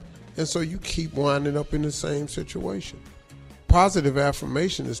inept. And so you keep winding up in the same situation. Positive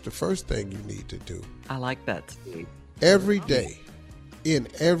affirmation is the first thing you need to do. I like that, Steve. Every day, in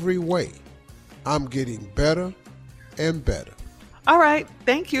every way, I'm getting better and better. All right.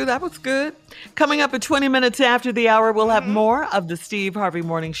 Thank you. That was good. Coming up at 20 minutes after the hour, we'll have more of the Steve Harvey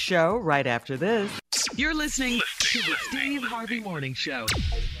Morning Show right after this. You're listening to the Steve Harvey Morning Show.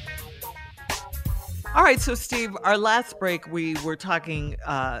 All right. So, Steve, our last break, we were talking,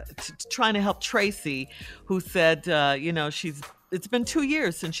 trying to help Tracy, who said, it's been 2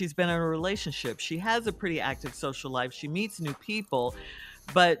 years since she's been in a relationship. She has a pretty active social life. She meets new people.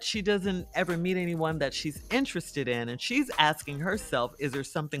 but she doesn't ever meet anyone that she's interested in. And she's asking herself, is there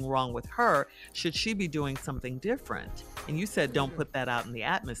something wrong with her? Should she be doing something different? And you said don't put that out in the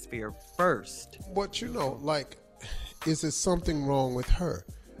atmosphere first. But is there something wrong with her?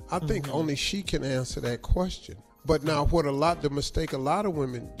 I think only she can answer that question. But now the mistake a lot of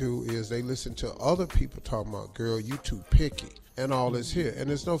women do is they listen to other people talking about, girl, you too picky and all this here. And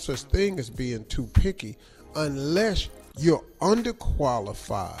there's no such thing as being too picky unless you're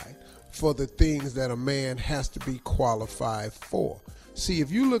underqualified for the things that a man has to be qualified for. See,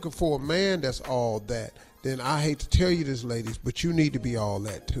 if you're looking for a man that's all that, then I hate to tell you this, ladies, but you need to be all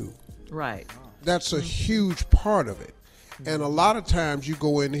that too. Right. That's a huge part of it. And a lot of times you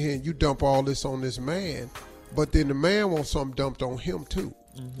go in here and you dump all this on this man, but then the man wants something dumped on him too.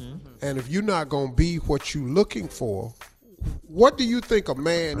 And if you're not going to be what you're looking for, what do you think a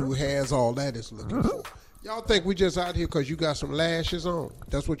man who has all that is looking for? Y'all think we just out here because you got some lashes on?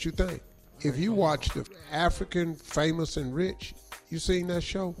 That's what you think. If you watch the African Famous and Rich, you seen that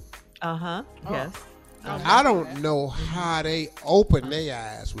show? Yes. I don't know how they open their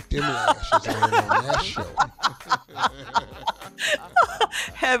eyes with them lashes on that show.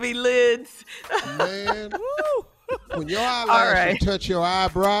 Heavy lids. Man, when your eyelashes touch your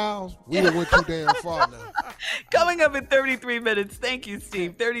eyebrows, we done went too damn far now. Coming up in 33 minutes. Thank you,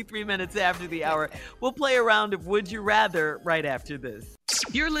 Steve. 33 minutes after the hour. We'll play a round of Would You Rather right after this.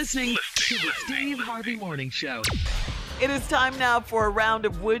 You're listening to the Steve Harvey Morning Show. It is time now for a round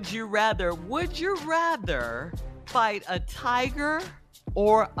of Would You Rather. Would you rather fight a tiger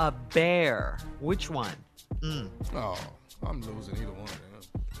or a bear? Which one? Oh, I'm losing either one of them.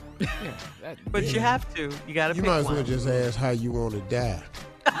 But you have to. You got to pick one. You might as well just ask how you want to die.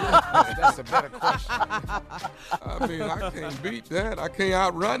 That's a better question. I mean, I can't beat that. I can't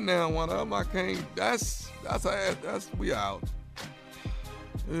outrun now one of them. I can't. That's we out.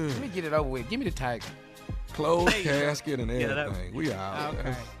 Let me get it over with. Give me the tiger. Closed casket and everything. We out.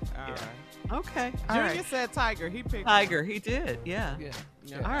 Okay. All right. Okay. Junior said tiger. He picked tiger. He did. Yeah.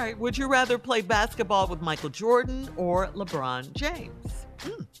 All right. Would you rather play basketball with Michael Jordan or LeBron James?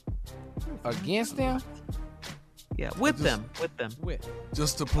 Against them? Yeah, with them.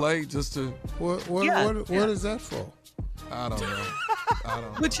 Just to play, just to. What is that for? I don't know.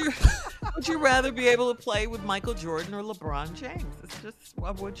 Would you rather be able to play with Michael Jordan or LeBron James? It's just,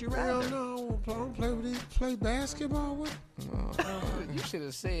 what would you rather? No, I don't play basketball with. You should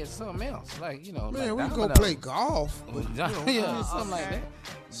have said something else, man. We go play golf. Something like that.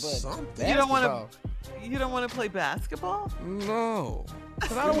 But something. You don't want to play basketball? No.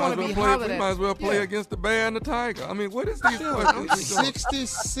 Because I don't want to be hollered at. We might as well play against the bear and the tiger. I mean, what is these questions?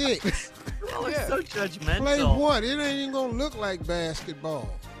 66. Well, it's so judgmental. Play what? It ain't even going to look like basketball.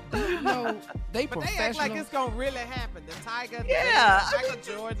 They but they act like it's going to really happen. The tiger, the bear, Michael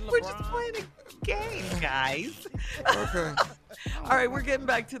Jordan, LeBron. We're just playing a game, guys. Okay. All right, we're getting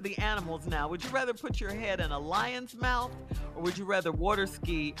back to the animals now. Would you rather put your head in a lion's mouth or would you rather water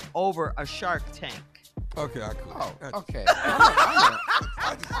ski over a shark tank? Okay, I could. Oh, okay.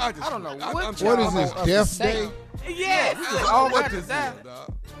 I don't know. What is this, Death Day? Yes. What is that?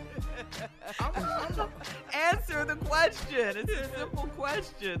 Answer the question. It's a simple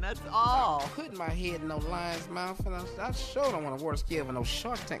question. That's all. Putting my head in no lion's mouth, and I sure don't want to water ski over no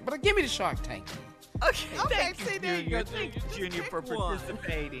shark tank. But give me the shark tank. Okay, thank you, Junior. Thank you, Junior, for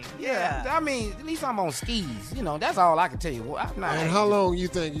participating. Yeah. I mean, at least I'm on skis. That's all I can tell you. And how long you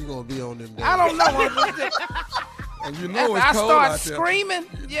think you're going to be on them days? I don't know. And you know it's I cold start out there. screaming.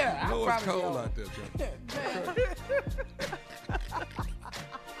 You know it's cold out there, John.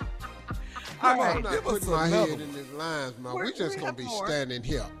 I'm not putting my head in this lion's mouth. We're just going to be standing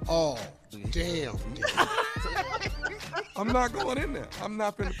here all damn day. I'm not going in there. I'm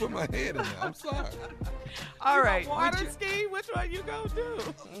not going to put my head in there. I'm sorry. All right. Water ski? Which one you going to do?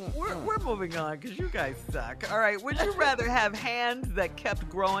 We're moving on because you guys suck. All right. Would you rather have hands that kept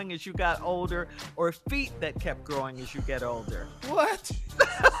growing as you got older or feet that kept growing as you get older? What?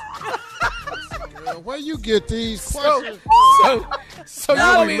 Where you get these questions? So you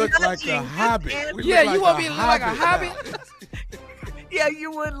want me to look like a hobbit? Yeah, you want me to look like a hobbit? Yeah,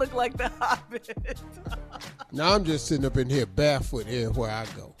 you would look like the Hobbit. Now I'm just sitting up in here barefoot everywhere I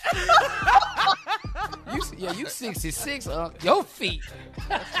go. You 66, your feet.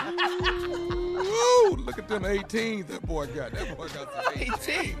 Woo, look at them 18s that boy got. That boy got some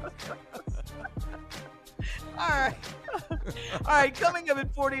 18. All right, coming up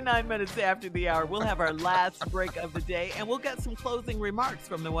at 49 minutes after the hour, we'll have our last break of the day, and we'll get some closing remarks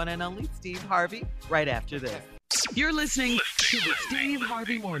from the one and only Steve Harvey right after this. You're listening to the Steve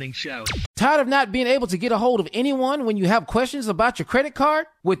Harvey Morning Show. Tired of not being able to get a hold of anyone when you have questions about your credit card?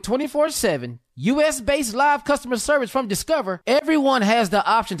 With 24/7 U.S.-based live customer service from Discover, everyone has the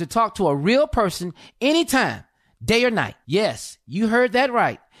option to talk to a real person anytime, day or night. Yes, you heard that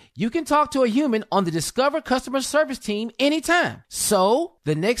right. You can talk to a human on the Discover customer service team anytime. So,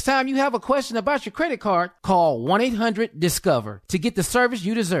 the next time you have a question about your credit card, call 1-800-DISCOVER to get the service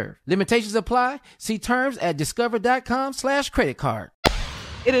you deserve. Limitations apply. See terms at discover.com/credit card.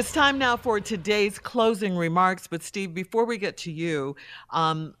 It is time now for today's closing remarks. But Steve, before we get to you,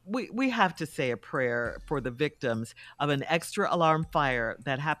 we have to say a prayer for the victims of an extra alarm fire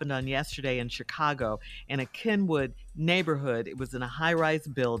that happened on yesterday in Chicago in a Kenwood neighborhood. It was in a high-rise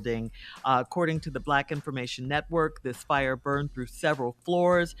building. According to the Black Information Network, this fire burned through several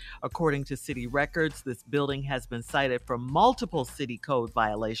floors. According to city records, this building has been cited for multiple city code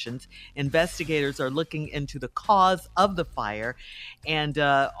violations. Investigators are looking into the cause of the fire. And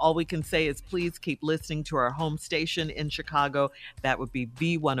all we can say is please keep listening to our home station in Chicago. That would be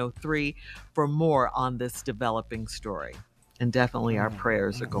V103 for more on this developing story. And definitely our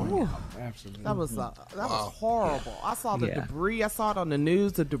prayers are going out. Absolutely. That was horrible. I saw the debris. I saw it on the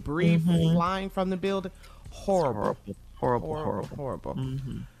news, the debris flying from the building. Horrible. Horrible.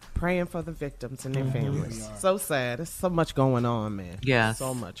 Praying for the victims and their families. So sad. There's so much going on, man. Yes.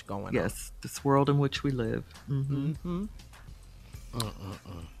 So much going on. Yes. This world in which we live. Yeah.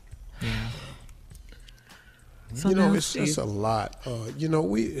 So it's just a lot.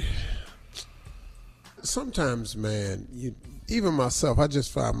 We sometimes, man, even myself, I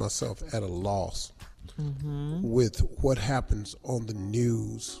just find myself at a loss with what happens on the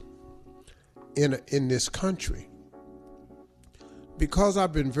news in this country. Because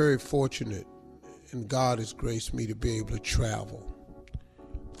I've been very fortunate, and God has graced me to be able to travel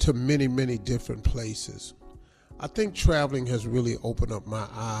to many, many different places. I think traveling has really opened up my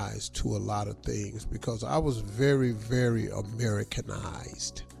eyes to a lot of things because I was very, very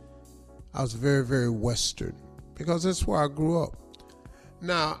Americanized. I was very, very Western because that's where I grew up.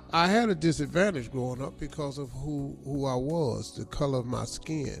 Now, I had a disadvantage growing up because of who I was, the color of my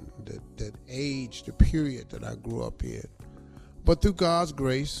skin, that age, the period that I grew up in. But through God's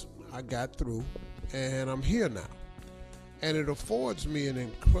grace, I got through, and I'm here now. And it affords me an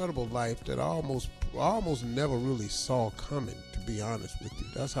incredible life that I almost never really saw coming, to be honest with you.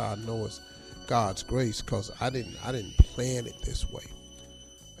 That's how I know it's God's grace, because I didn't plan it this way.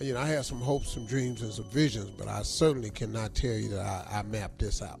 I had some hopes, some dreams, and some visions, but I certainly cannot tell you that I mapped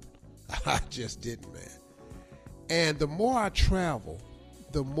this out. I just didn't, man. And the more I travel,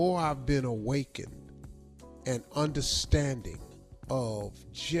 the more I've been awakened and understanding of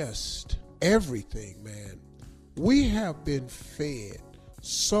just everything, man. We have been fed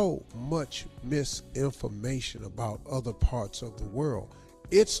so much misinformation about other parts of the world.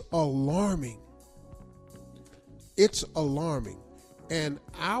 It's alarming. It's alarming. And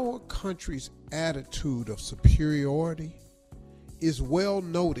our country's attitude of superiority is well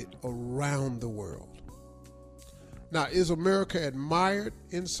noted around the world. Now, is America admired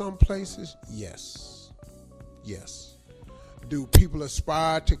in some places? Yes. Yes. Do people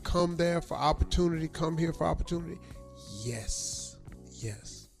aspire to come there for opportunity, come here for opportunity? Yes.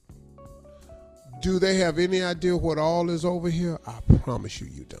 Yes. Do they have any idea what all is over here? I promise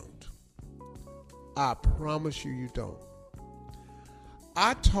you don't. I promise you don't.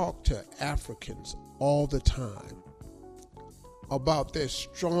 I talk to Africans all the time about their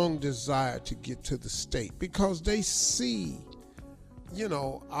strong desire to get to the state because they see,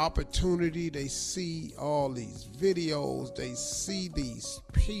 opportunity. They see all these videos. They see these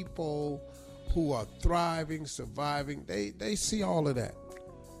people who are thriving, surviving. They see all of that.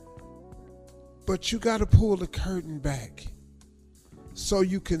 But you got to pull the curtain back so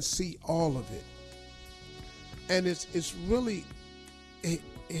you can see all of it. And it's really...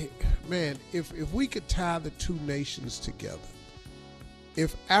 man, if we could tie the two nations together,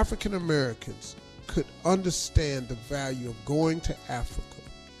 if African Americans could understand the value of going to Africa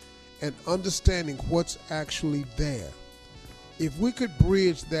and understanding what's actually there, if we could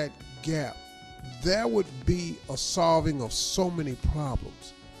bridge that gap, there would be a solving of so many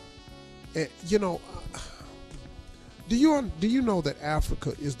problems. And, do you know that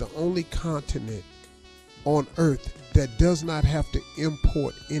Africa is the only continent on earth that does not have to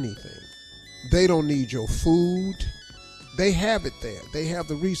import anything? They don't need your food. They have it there. They have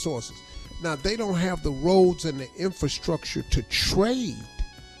the resources. Now, they don't have the roads and the infrastructure to trade,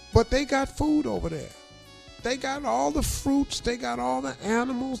 but they got food over there. They got all the fruits. They got all the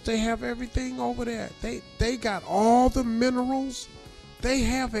animals. They have everything over there. They got all the minerals. They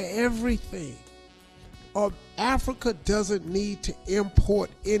have everything. Africa doesn't need to import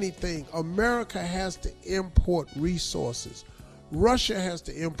anything. America has to import resources. Russia has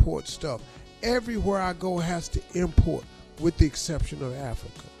to import stuff. Everywhere I go has to import, with the exception of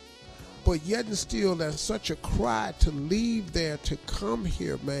Africa. But yet and still, there's such a cry to leave there, to come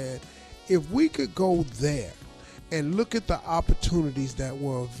here, man. If we could go there and look at the opportunities that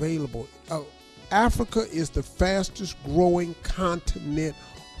were available. Africa is the fastest growing continent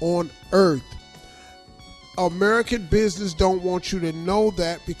on earth. American business don't want you to know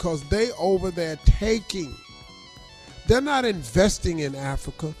that because they over there taking. They're not investing in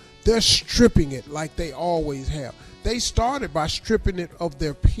Africa. They're stripping it like they always have. They started by stripping it of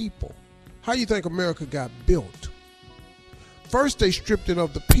their people. How you think America got built? First they stripped it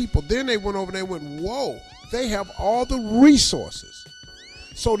of the people. Then they went over there and went, whoa, they have all the resources.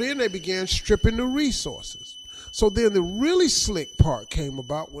 So then they began stripping the resources. So then the really slick part came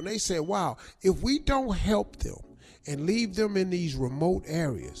about when they said, wow, if we don't help them and leave them in these remote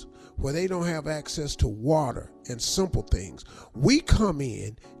areas where they don't have access to water and simple things, we come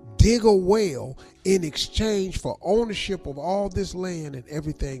in, dig a well in exchange for ownership of all this land and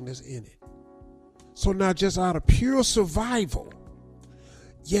everything that's in it. So now just out of pure survival,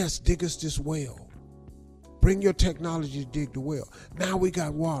 yes, dig us this well. Bring your technology to dig the well. Now we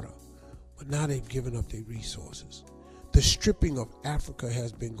got water, but now they've given up their resources. The stripping of Africa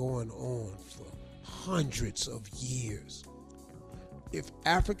has been going on for hundreds of years. If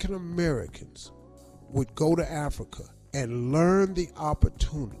African Americans would go to Africa and learn the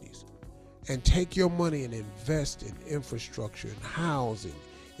opportunities and take your money and invest in infrastructure and housing,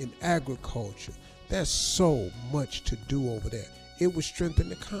 in agriculture, there's so much to do over there. It would strengthen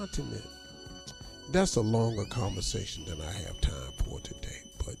the continent. That's a longer conversation than I have time for today,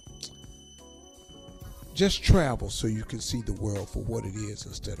 but just travel so you can see the world for what it is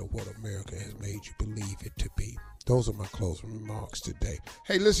instead of what America has made you believe it to be. Those are my closing remarks today.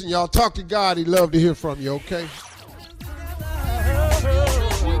 Hey, listen, y'all, talk to God. He'd love to hear from you, okay?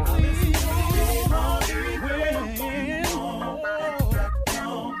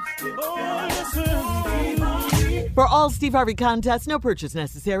 For all Steve Harvey contests, no purchase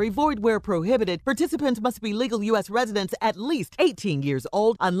necessary, void where prohibited. Participants must be legal U.S. residents at least 18 years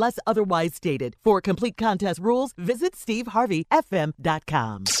old unless otherwise stated. For complete contest rules, visit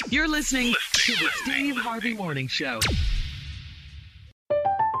SteveHarveyFM.com. You're listening to the Steve Harvey Morning Show.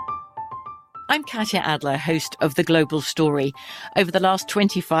 I'm Katya Adler, host of The Global Story. Over the last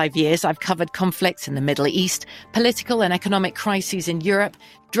 25 years, I've covered conflicts in the Middle East, political and economic crises in Europe,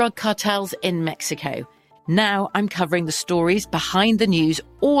 drug cartels in Mexico. Now I'm covering the stories behind the news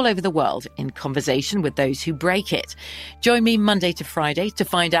all over the world in conversation with those who break it. Join me Monday to Friday to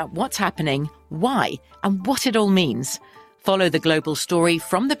find out what's happening, why, and what it all means. Follow The Global Story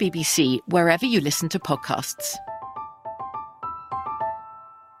from the BBC wherever you listen to podcasts.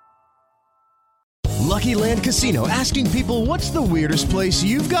 Lucky Land Casino, asking people, what's the weirdest place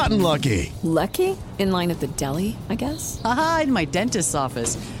you've gotten lucky? Lucky? In line at the deli, I guess? Aha, in my dentist's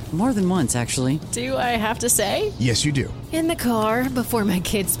office. More than once, actually. Do I have to say? Yes, you do. In the car before my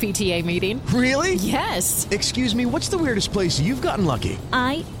kids' PTA meeting. Really? Yes. Excuse me, what's the weirdest place you've gotten lucky?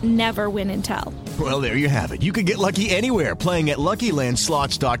 I never win and tell. Well, there you have it. You can get lucky anywhere, playing at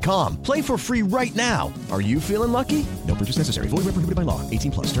LuckyLandSlots.com. Play for free right now. Are you feeling lucky? No purchase necessary. Void where prohibited by law.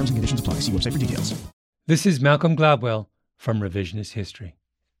 18 plus. Terms and conditions apply. See website for details. This is Malcolm Gladwell from Revisionist History.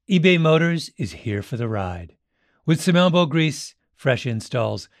 eBay Motors is here for the ride. With some elbow grease, fresh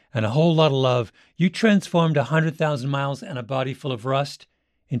installs, and a whole lot of love, you transformed 100,000 miles and a body full of rust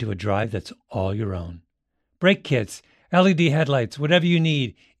into a drive that's all your own. Brake kits, LED headlights, whatever you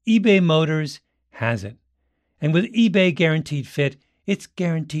need, eBay Motors has it. And with eBay Guaranteed Fit, it's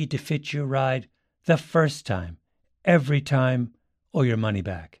guaranteed to fit your ride the first time, every time, or your money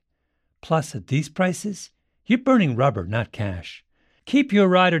back. Plus, at these prices, you're burning rubber, not cash. Keep your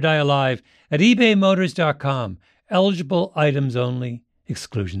ride or die alive at ebaymotors.com. Eligible items only.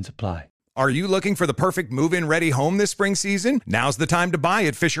 Exclusions apply. Are you looking for the perfect move-in ready home this spring season? Now's the time to buy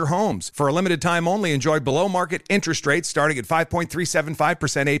at Fisher Homes. For a limited time only, enjoy below-market interest rates starting at 5.375%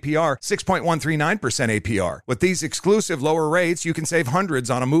 APR, 6.139% APR. With these exclusive lower rates, you can save hundreds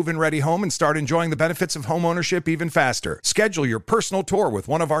on a move-in ready home and start enjoying the benefits of home ownership even faster. Schedule your personal tour with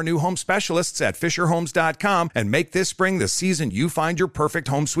one of our new home specialists at FisherHomes.com and make this spring the season you find your perfect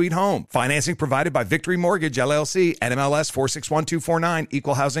home sweet home. Financing provided by Victory Mortgage, LLC, NMLS 461249,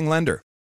 Equal Housing Lender.